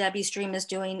 certainly what Debbie's Dream is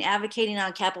doing, advocating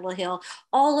on Capitol Hill,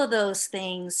 all of those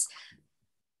things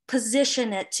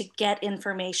position it to get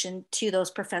information to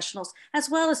those professionals as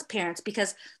well as parents,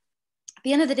 because at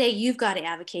the end of the day, you've got to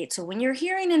advocate. So when you're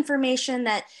hearing information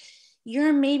that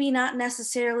you're maybe not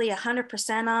necessarily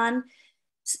 100% on,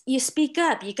 you speak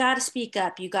up. You got to speak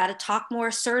up. You got to talk more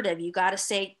assertive. You got to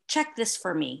say, check this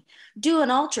for me, do an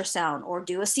ultrasound or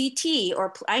do a CT,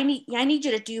 or I need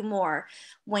you to do more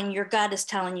when your gut is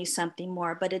telling you something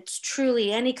more. But it's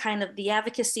truly any kind of the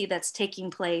advocacy that's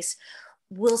taking place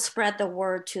will spread the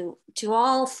word to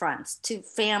all fronts, to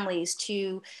families,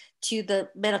 to the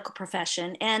medical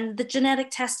profession, and the genetic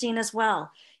testing as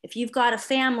well. If you've got a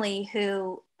family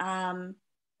who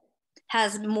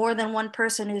has more than one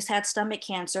person who's had stomach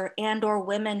cancer, and or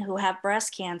women who have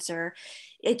breast cancer,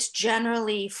 it's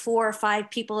generally 4 or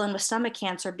 5 people in with stomach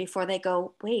cancer before they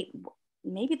go, wait,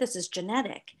 maybe this is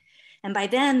genetic. And by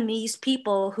then, these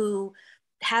people who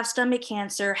have stomach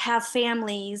cancer have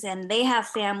families, and they have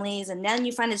families, and then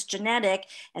you find it's genetic,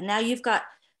 and now you've got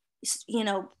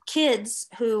kids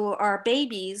who are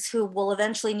babies who will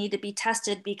eventually need to be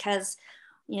tested because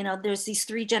there's these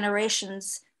 3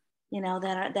 generations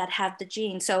that have the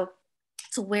gene. So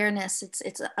it's awareness,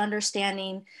 it's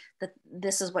understanding that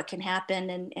this is what can happen,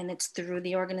 and it's through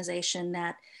the organization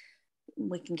that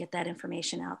we can get that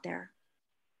information out there.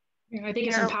 Yeah, I think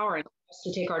it's empowering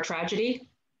to take our tragedy,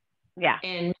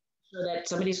 and so that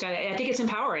somebody's got. I think it's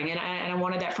empowering, and I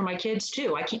wanted that for my kids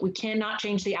too. We cannot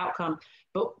change the outcome,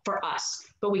 but for us,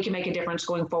 but we can make a difference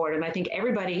going forward. And I think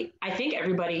everybody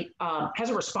has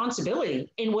a responsibility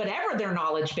in whatever their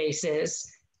knowledge base is.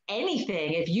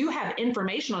 Anything, if you have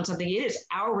information on something, it is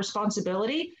our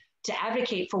responsibility to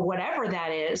advocate for whatever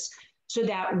that is, so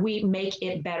that we make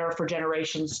it better for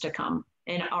generations to come.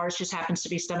 And ours just happens to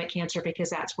be stomach cancer because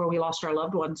that's where we lost our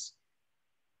loved ones.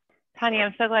 Tanya,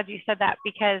 I'm so glad you said that,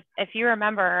 because if you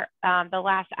remember the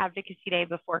last advocacy day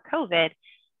before COVID,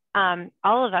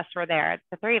 all of us were there,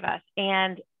 the three of us,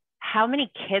 and how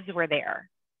many kids were there?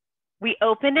 We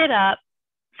opened it up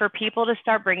for people to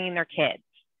start bringing their kids.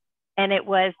 And it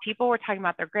was, people were talking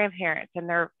about their grandparents and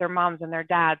their moms and their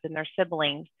dads and their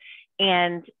siblings.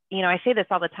 And, you know, I say this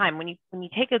all the time, when you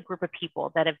take a group of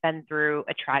people that have been through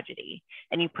a tragedy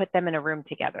and you put them in a room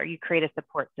together, you create a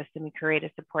support system, you create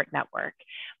a support network.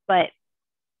 But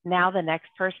now the next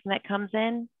person that comes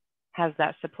in has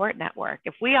that support network.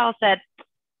 If we all said,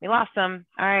 we lost them,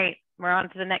 all right, we're on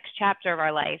to the next chapter of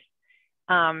our life.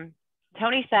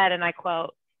 Tony said, and I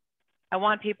quote, "I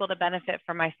want people to benefit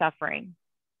from my suffering."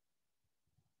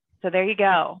 So there you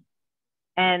go.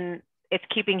 And it's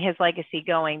keeping his legacy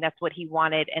going. That's what he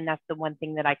wanted. And that's the one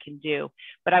thing that I can do.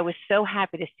 But I was so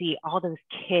happy to see all those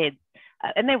kids.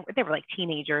 And they were like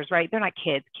teenagers, right? They're not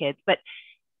kids, but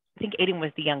I think Aiden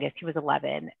was the youngest. He was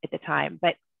 11 at the time.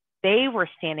 But they were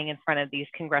standing in front of these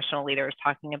congressional leaders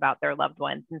talking about their loved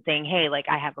ones and saying, hey, like,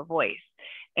 I have a voice.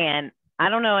 And I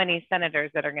don't know any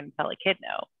senators that are going to tell a kid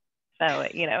no. So,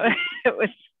 you know, it was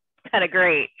kind of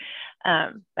great.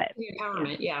 But the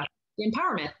empowerment, yeah. The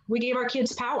empowerment. We gave our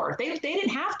kids power. They didn't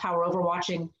have power over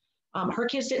watching. Her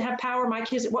kids didn't have power. My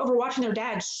kids over watching their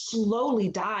dad slowly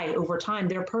die over time.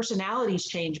 Their personalities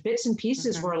changed. Bits and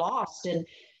pieces were lost,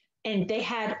 and they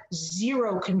had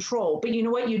zero control. But you know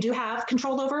what you do have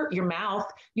control over? Your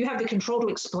mouth. You have the control to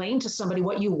explain to somebody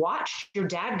what you watched your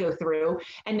dad go through,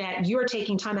 and that you're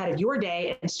taking time out of your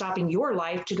day and stopping your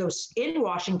life to go in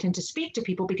Washington to speak to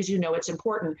people because you know it's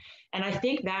important. And I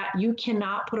think that you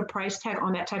cannot put a price tag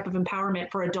on that type of empowerment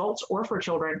for adults or for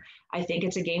children. I think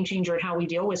it's a game changer in how we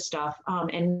deal with stuff.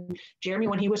 And Jeremy,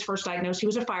 when he was first diagnosed, he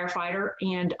was a firefighter,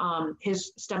 and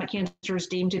his stomach cancer is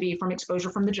deemed to be from exposure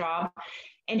from the job.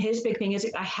 And his big thing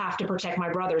is, I have to protect my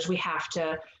brothers. We have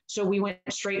to. So we went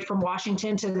straight from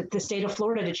Washington to the state of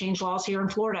Florida to change laws here in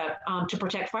Florida to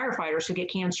protect firefighters who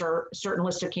get cancer, certain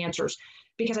list of cancers,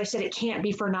 because I said it can't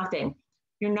be for nothing.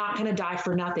 You're not going to die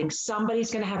for nothing.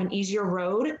 Somebody's going to have an easier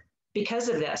road because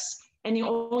of this. And the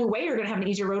only way you're going to have an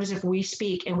easier road is if we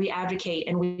speak and we advocate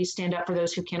and we stand up for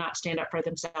those who cannot stand up for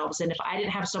themselves. And if I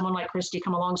didn't have someone like Christy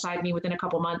come alongside me within a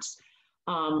couple months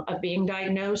of being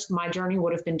diagnosed, my journey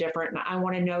would have been different. And I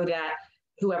want to know that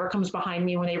whoever comes behind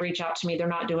me when they reach out to me, they're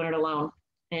not doing it alone.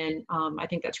 And I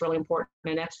think that's really important.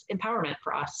 And that's empowerment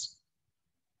for us.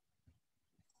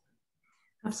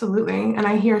 Absolutely. And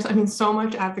I hear, I mean, so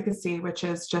much advocacy, which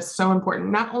is just so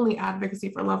important, not only advocacy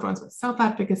for loved ones, but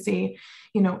self-advocacy,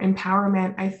 you know,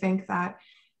 empowerment. I think that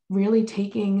really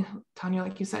taking, Tanya,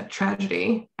 like you said,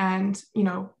 tragedy and, you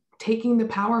know, taking the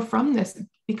power from this,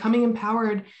 becoming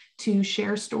empowered to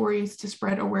share stories, to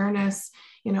spread awareness,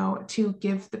 you know, to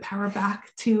give the power back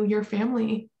to your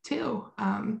family too,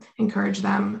 encourage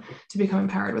them to become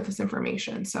empowered with this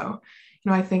information. So,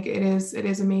 you know, I think it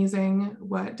is amazing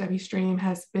what Debbie Stream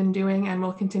has been doing and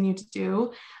will continue to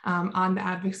do on the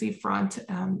advocacy front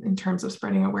in terms of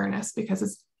spreading awareness, because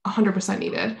it's 100%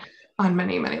 needed on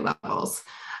many, many levels.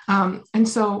 And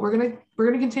so we're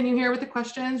gonna continue here with the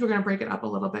questions. We're gonna break it up a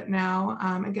little bit now,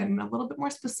 again, a little bit more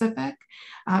specific.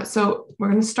 So we're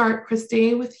gonna start,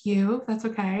 Christy, with you, if that's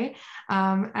okay.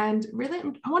 And really,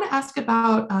 I wanna ask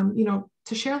about, you know,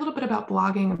 to share a little bit about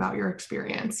blogging, about your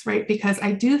experience, right? Because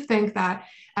I do think that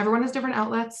everyone has different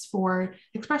outlets for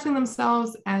expressing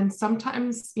themselves, and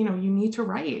sometimes, you know, you need to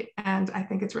write. And I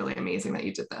think it's really amazing that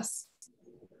you did this.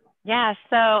 Yeah,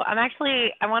 so I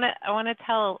want to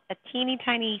tell a teeny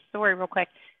tiny story real quick.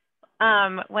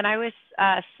 When I was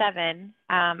 7,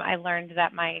 I learned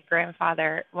that my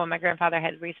grandfather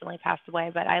had recently passed away,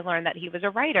 but I learned that he was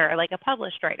a writer, like a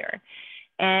published writer.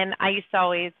 And I used to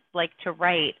always like to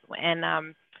write.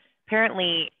 And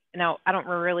apparently, now I don't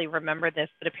really remember this,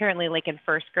 but apparently, like in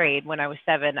first grade when I was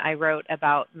 7, I wrote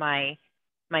about my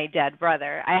dead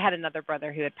brother. I had another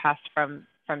brother who had passed from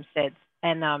SIDS,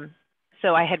 and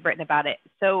so I had written about it.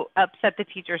 So upset the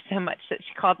teacher so much that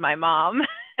she called my mom,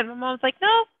 and my mom was like,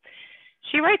 "No,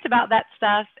 she writes about that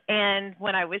stuff." And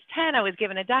when I was 10, I was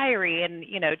given a diary, and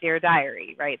you know, Dear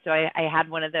Diary, right? So I had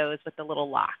one of those with the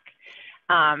little lock.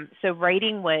 So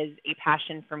writing was a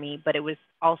passion for me, but it was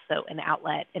also an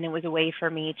outlet, and it was a way for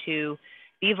me to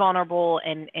be vulnerable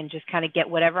and just kind of get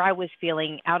whatever I was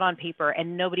feeling out on paper,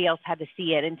 and nobody else had to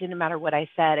see it. And it didn't matter what I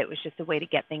said, it was just a way to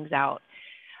get things out.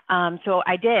 So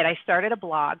I did. I started a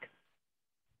blog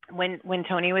when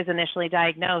Tony was initially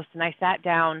diagnosed, and I sat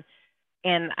down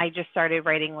and I just started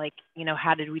writing, like, you know,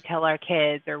 how did we tell our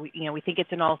kids, or we think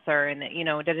it's an ulcer, and you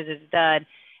know,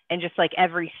 and just like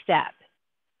every step.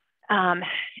 And,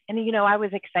 you know, I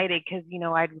was excited because, you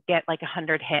know, I'd get like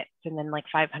 100 hits and then like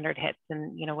 500 hits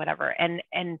and, you know, whatever. And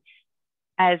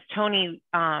as Tony,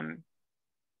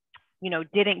 you know,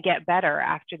 didn't get better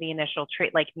after the initial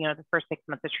treat, like, you know, the first 6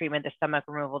 months of treatment, the stomach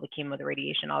removal, the chemo, the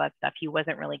radiation, all that stuff, he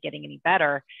wasn't really getting any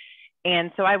better.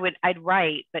 And so I'd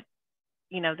write, but,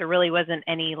 you know, there really wasn't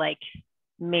any like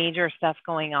major stuff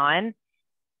going on.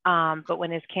 But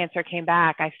when his cancer came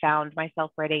back, I found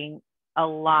myself writing a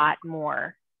lot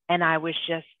more. And I was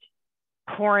just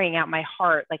pouring out my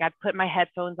heart. Like I'd put my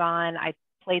headphones on, I'd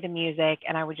play the music,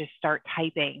 and I would just start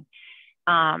typing.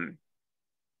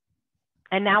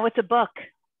 And now it's a book.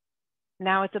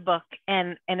 Now it's a book,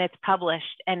 and it's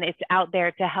published, and it's out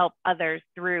there to help others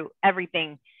through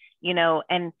everything, you know,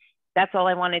 and that's all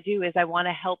I want to do is I want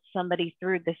to help somebody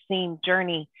through the same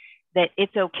journey, that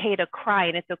it's okay to cry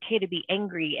and it's okay to be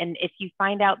angry. And if you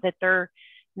find out that they're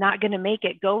not going to make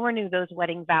it, go renew those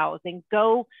wedding vows and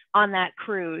go on that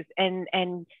cruise and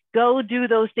go do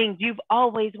those things you've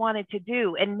always wanted to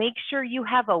do, and make sure you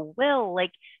have a will,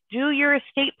 like do your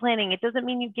estate planning. It doesn't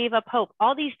mean you gave up hope.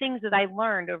 All these things that I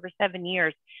learned over 7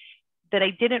 years that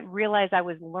I didn't realize I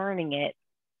was learning it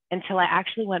until I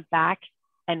actually went back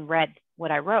and read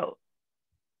what I wrote.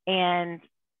 And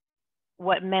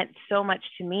what meant so much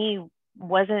to me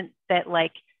wasn't that,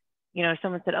 like, you know,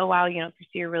 someone said, oh, wow, you know,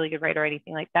 Christy, you're a really good writer or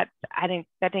anything like that.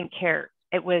 That didn't care.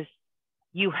 It was,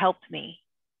 you helped me.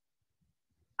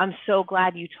 I'm so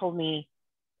glad you told me,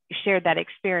 you shared that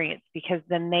experience, because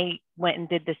then they went and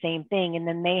did the same thing, and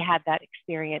then they had that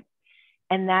experience.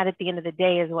 And that at the end of the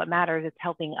day is what matters. It's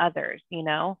helping others, you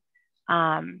know?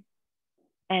 And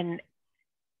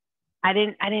I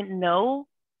didn't know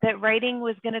that writing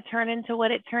was going to turn into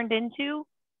what it turned into.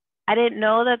 I didn't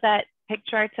know that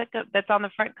picture I took that's on the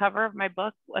front cover of my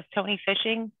book of Tony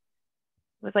fishing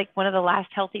was like one of the last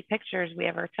healthy pictures we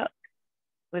ever took.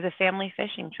 It was a family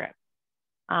fishing trip.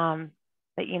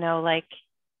 But, you know, like,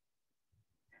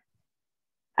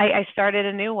 I started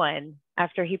a new one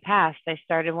after he passed. I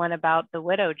started one about the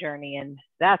widow journey, and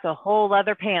that's a whole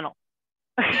other panel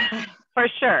for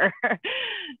sure.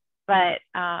 But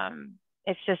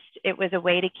it was a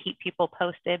way to keep people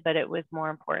posted, but it was more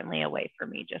importantly a way for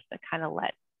me just to kind of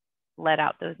let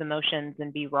out those emotions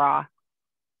and be raw.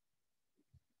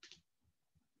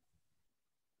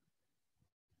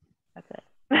 That's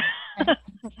it.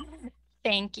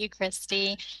 Thank you,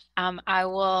 Christy. I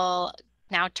will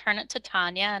now turn it to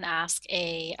Tanya and ask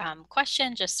a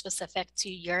question just specific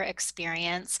to your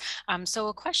experience. So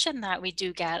a question that we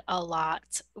do get a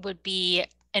lot would be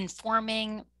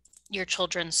informing your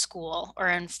children's school or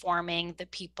informing the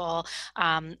people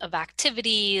of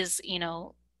activities, you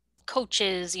know,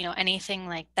 coaches, you know, anything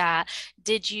like that.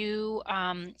 Did you,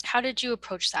 how did you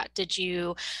approach that? Did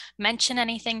you mention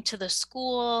anything to the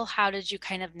school? How did you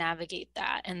kind of navigate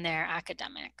that in their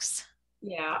academics?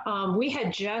 Yeah, we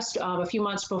had just a few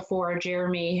months before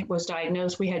Jeremy was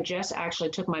diagnosed, we had just actually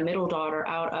took my middle daughter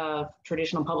out of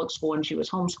traditional public school, and she was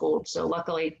homeschooled. So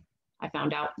luckily I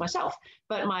found out myself.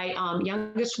 But my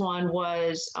youngest one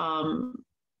was,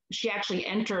 she actually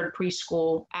entered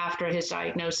preschool after his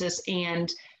diagnosis,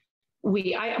 and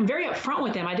I'm very upfront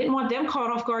with them. I didn't want them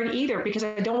caught off guard either, because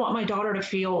I don't want my daughter to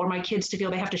feel, or my kids to feel,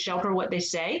 they have to shelter what they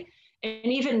say.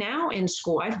 And even now in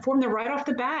school, I informed them right off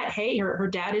the bat, hey, her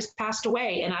dad has passed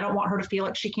away, and I don't want her to feel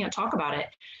like she can't talk about it.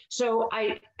 So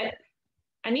I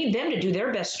need them to do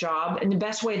their best job. And the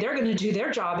best way they're going to do their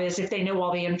job is if they know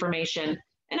all the information.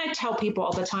 And I tell people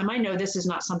all the time, I know this is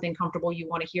not something comfortable you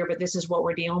want to hear, but this is what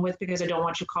we're dealing with, because I don't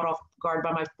want you caught off guard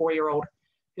by my 4-year-old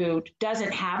who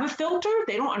doesn't have a filter.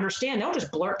 They don't understand. They'll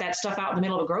just blurt that stuff out in the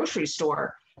middle of a grocery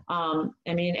store. I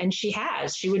mean, and she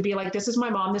would be like, this is my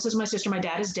mom, this is my sister, my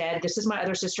dad is dead, this is my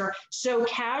other sister, so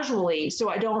casually. So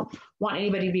I don't want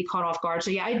anybody to be caught off guard.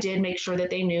 So yeah, I did make sure that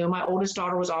they knew. My oldest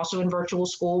daughter was also in virtual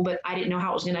school, but I didn't know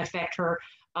how it was going to affect her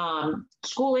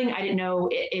schooling. I didn't know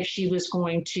if she was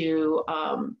going to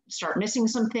start missing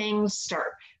some things,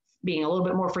 start being a little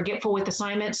bit more forgetful with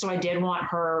assignments. So I did want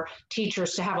her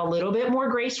teachers to have a little bit more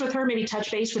grace with her, maybe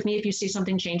touch base with me if you see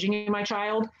something changing in my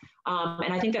child.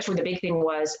 And I think that's where the big thing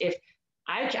was. If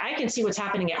I can see what's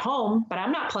happening at home, but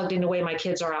I'm not plugged in the way my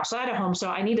kids are outside of home. So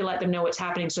I need to let them know what's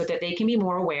happening so that they can be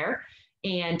more aware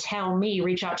and tell me,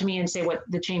 reach out to me and say what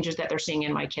the changes that they're seeing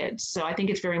in my kids. So I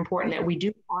think it's very important that we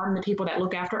do arm the people that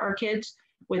look after our kids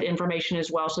with information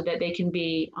as well, so that they can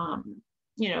be,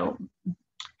 you know,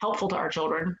 helpful to our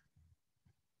children.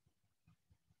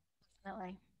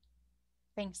 Definitely.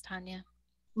 Thanks, Tanya.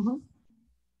 Mm-hmm.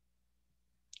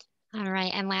 All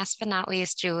right. And last but not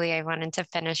least, Julie, I wanted to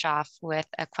finish off with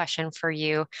a question for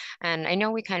you. And I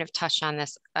know we kind of touched on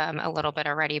this a little bit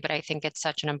already, but I think it's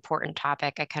such an important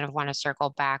topic. I kind of want to circle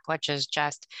back, which is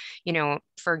just,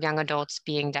 for young adults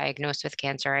being diagnosed with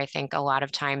cancer, I think a lot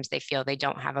of times they feel they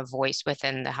don't have a voice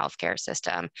within the healthcare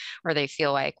system, or they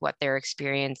feel like what they're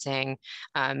experiencing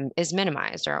is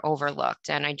minimized or overlooked.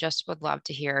 And I just would love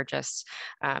to hear just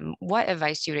what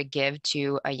advice you would give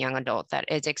to a young adult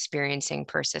that is experiencing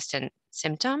persistent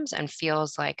symptoms and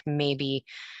feels like maybe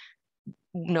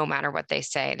no matter what they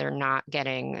say, they're not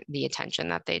getting the attention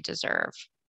that they deserve.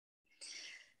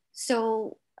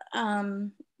 So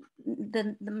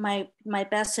my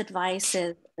best advice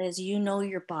is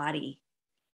your body,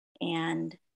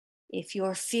 and if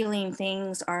you're feeling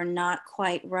things are not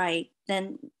quite right,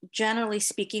 then generally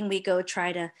speaking, we go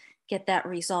try to get that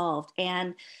resolved.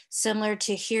 And similar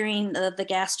to hearing the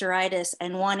gastritis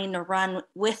and wanting to run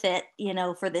with it,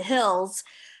 for the hills,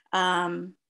 my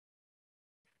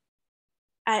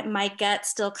gut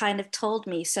still kind of told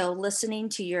me. So listening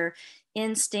to your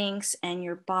instincts and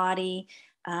your body,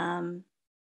 don't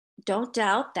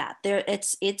doubt that.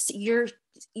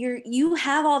 You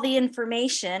have all the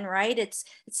information, right? It's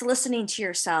listening to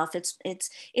yourself. It's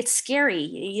scary.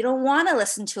 You don't want to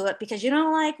listen to it because you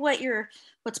don't like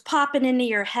what's popping into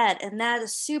your head, and that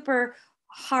is super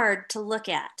hard to look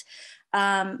at.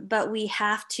 But we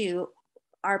have to.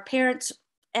 Our parents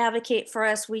advocate for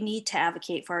us. We need to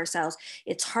advocate for ourselves.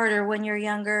 It's harder when you're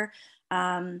younger,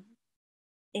 and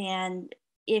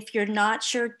if you're not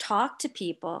sure, talk to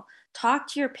people. Talk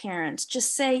to your parents.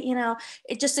 Just say,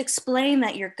 just explain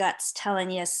that your gut's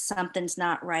telling you something's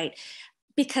not right,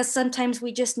 because sometimes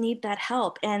we just need that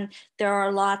help. And there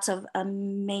are lots of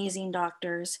amazing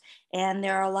doctors, and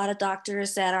there are a lot of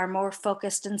doctors that are more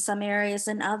focused in some areas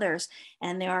than others.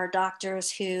 And there are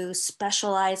doctors who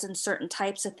specialize in certain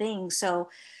types of things. So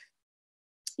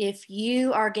if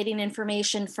you are getting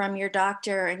information from your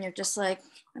doctor and you're just like,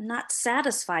 I'm not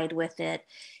satisfied with it,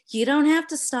 you don't have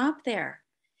to stop there.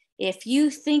 If you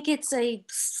think it's a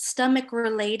stomach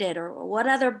related or what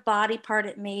other body part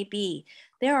it may be,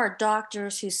 there are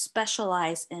doctors who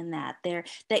specialize in that there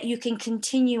that you can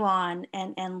continue on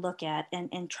and look at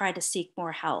and try to seek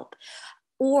more help.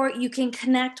 Or you can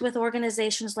connect with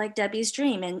organizations like Debbie's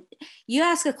Dream. And you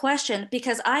ask a question,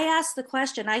 because I asked the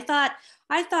question. I thought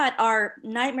our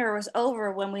nightmare was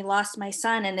over when we lost my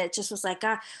son, and it just was like,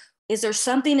 God, is there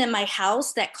something in my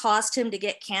house that caused him to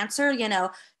get cancer?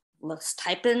 Let's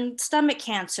type in stomach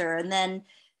cancer, and then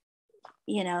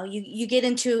you get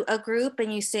into a group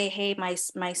and you say, hey, my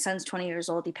son's 20 years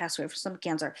old, he passed away from stomach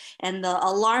cancer, and the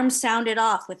alarm sounded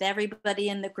off with everybody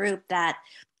in the group that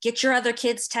get your other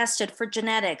kids tested for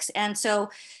genetics. And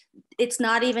so it's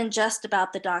not even just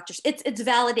about the doctors, it's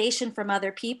validation from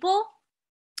other people,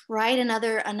 right?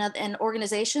 And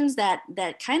organizations that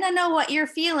kind of know what you're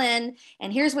feeling,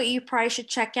 and here's what you probably should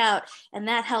check out. And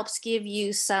that helps give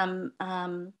you some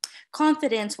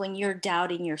confidence when you're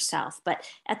doubting yourself. But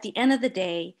at the end of the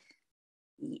day,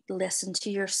 listen to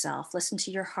yourself, listen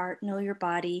to your heart, know your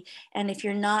body. And if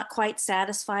you're not quite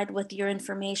satisfied with your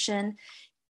information,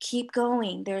 keep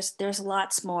going. There's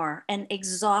lots more, and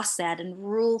exhaust that and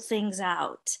rule things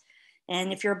out.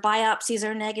 And if your biopsies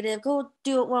are negative, go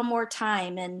do it one more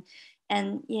time, and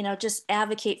just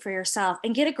advocate for yourself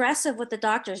and get aggressive with the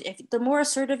doctors. If the more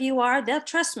assertive you are, they'll,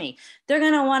 trust me, they're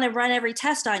going to want to run every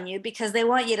test on you because they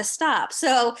want you to stop.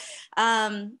 So,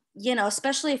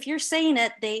 especially if you're saying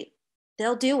it,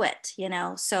 they'll do it,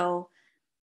 so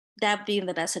that being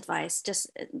the best advice.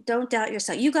 Just don't doubt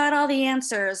yourself. You got all the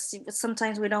answers.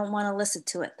 Sometimes we don't want to listen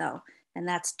to it though, and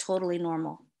that's totally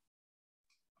normal.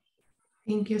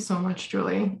 Thank you so much,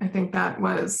 Julie. I think that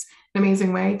was an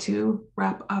amazing way to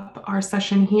wrap up our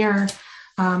session here.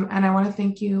 And I want to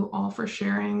thank you all for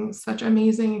sharing such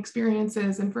amazing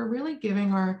experiences and for really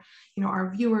giving our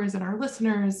viewers and our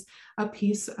listeners a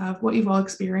piece of what you've all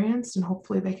experienced, and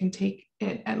hopefully they can take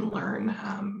it and learn,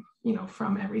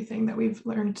 from everything that we've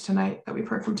learned tonight, that we've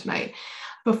heard from tonight.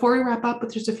 Before we wrap up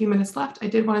with just a few minutes left, I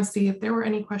did want to see if there were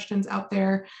any questions out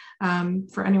there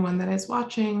for anyone that is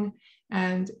watching.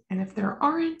 And if there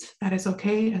aren't, that is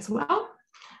okay as well.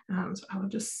 So I will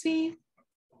just see if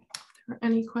there are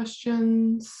any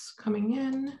questions coming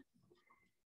in.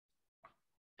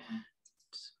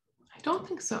 I don't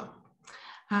think so.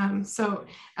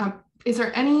 Is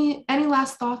there any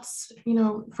last thoughts,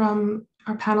 from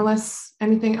our panelists?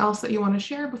 Anything else that you want to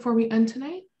share before we end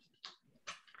tonight?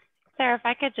 Sarah, if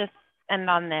I could just end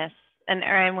on this, and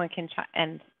anyone can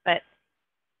end, but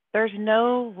there's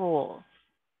no rules.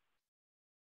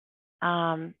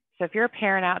 So if you're a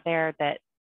parent out there that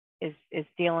is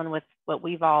dealing with what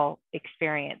we've all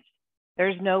experienced.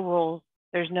 There's no rules.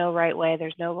 There's no right way.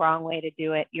 There's no wrong way to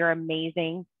do it. You're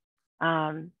amazing.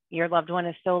 Your loved one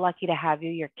is so lucky to have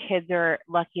you. Your kids are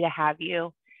lucky to have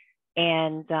you.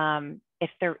 And if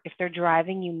they're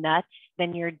driving you nuts,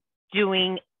 then you're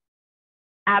doing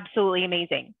absolutely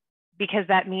amazing, because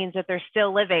that means that they're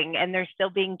still living and they're still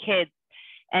being kids,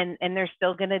 and they're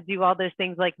still going to do all those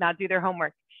things like not do their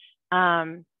homework.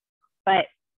 But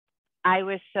I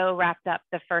was so wrapped up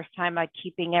the first time by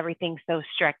keeping everything so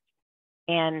strict,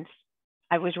 and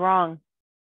I was wrong.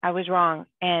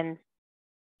 And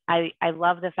I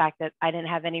love the fact that I didn't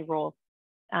have any rules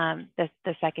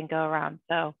the second go around.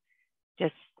 So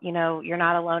just, you're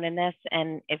not alone in this.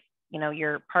 And if,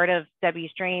 you're part of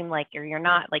Debbie's Dream, like, or you're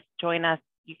not, like, join us.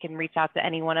 You can reach out to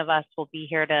any one of us. We'll be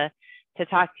here to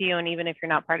talk to you. And even if you're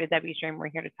not part of Debbie's Dream, we're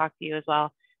here to talk to you as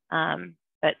well.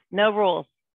 But no rules.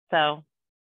 So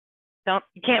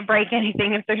you can't break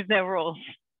anything if there's no rules.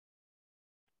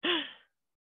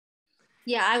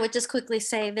 Yeah, I would just quickly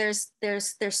say there's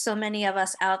so many of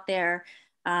us out there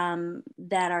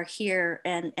that are here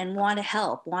and want to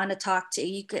help, want to talk to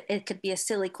you. It could be a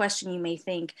silly question, you may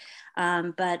think,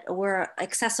 but we're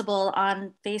accessible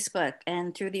on Facebook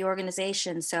and through the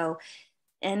organization. So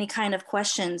any kind of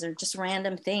questions or just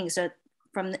random things, so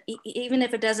even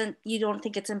if you don't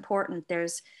think it's important,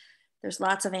 there's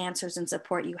lots of answers and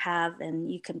support you have,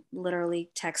 and you can literally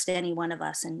text any one of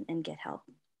us and get help.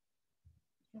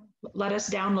 Let us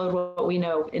download what we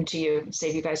know into you,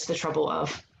 save you guys the trouble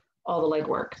of all the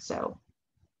legwork. So.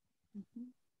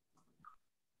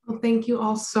 Well, thank you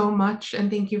all so much. And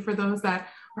thank you for those that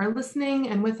are listening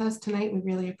and with us tonight. We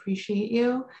really appreciate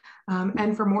you.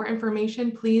 And for more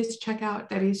information, please check out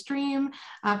Debbie's Dream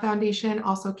Foundation,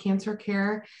 also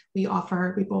CancerCare. We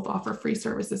both offer free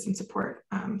services and support.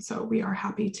 So we are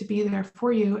happy to be there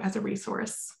for you as a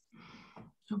resource.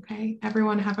 Okay,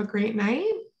 everyone have a great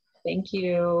night. Thank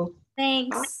you.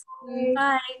 Thanks. Bye.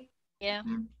 Bye. Yeah.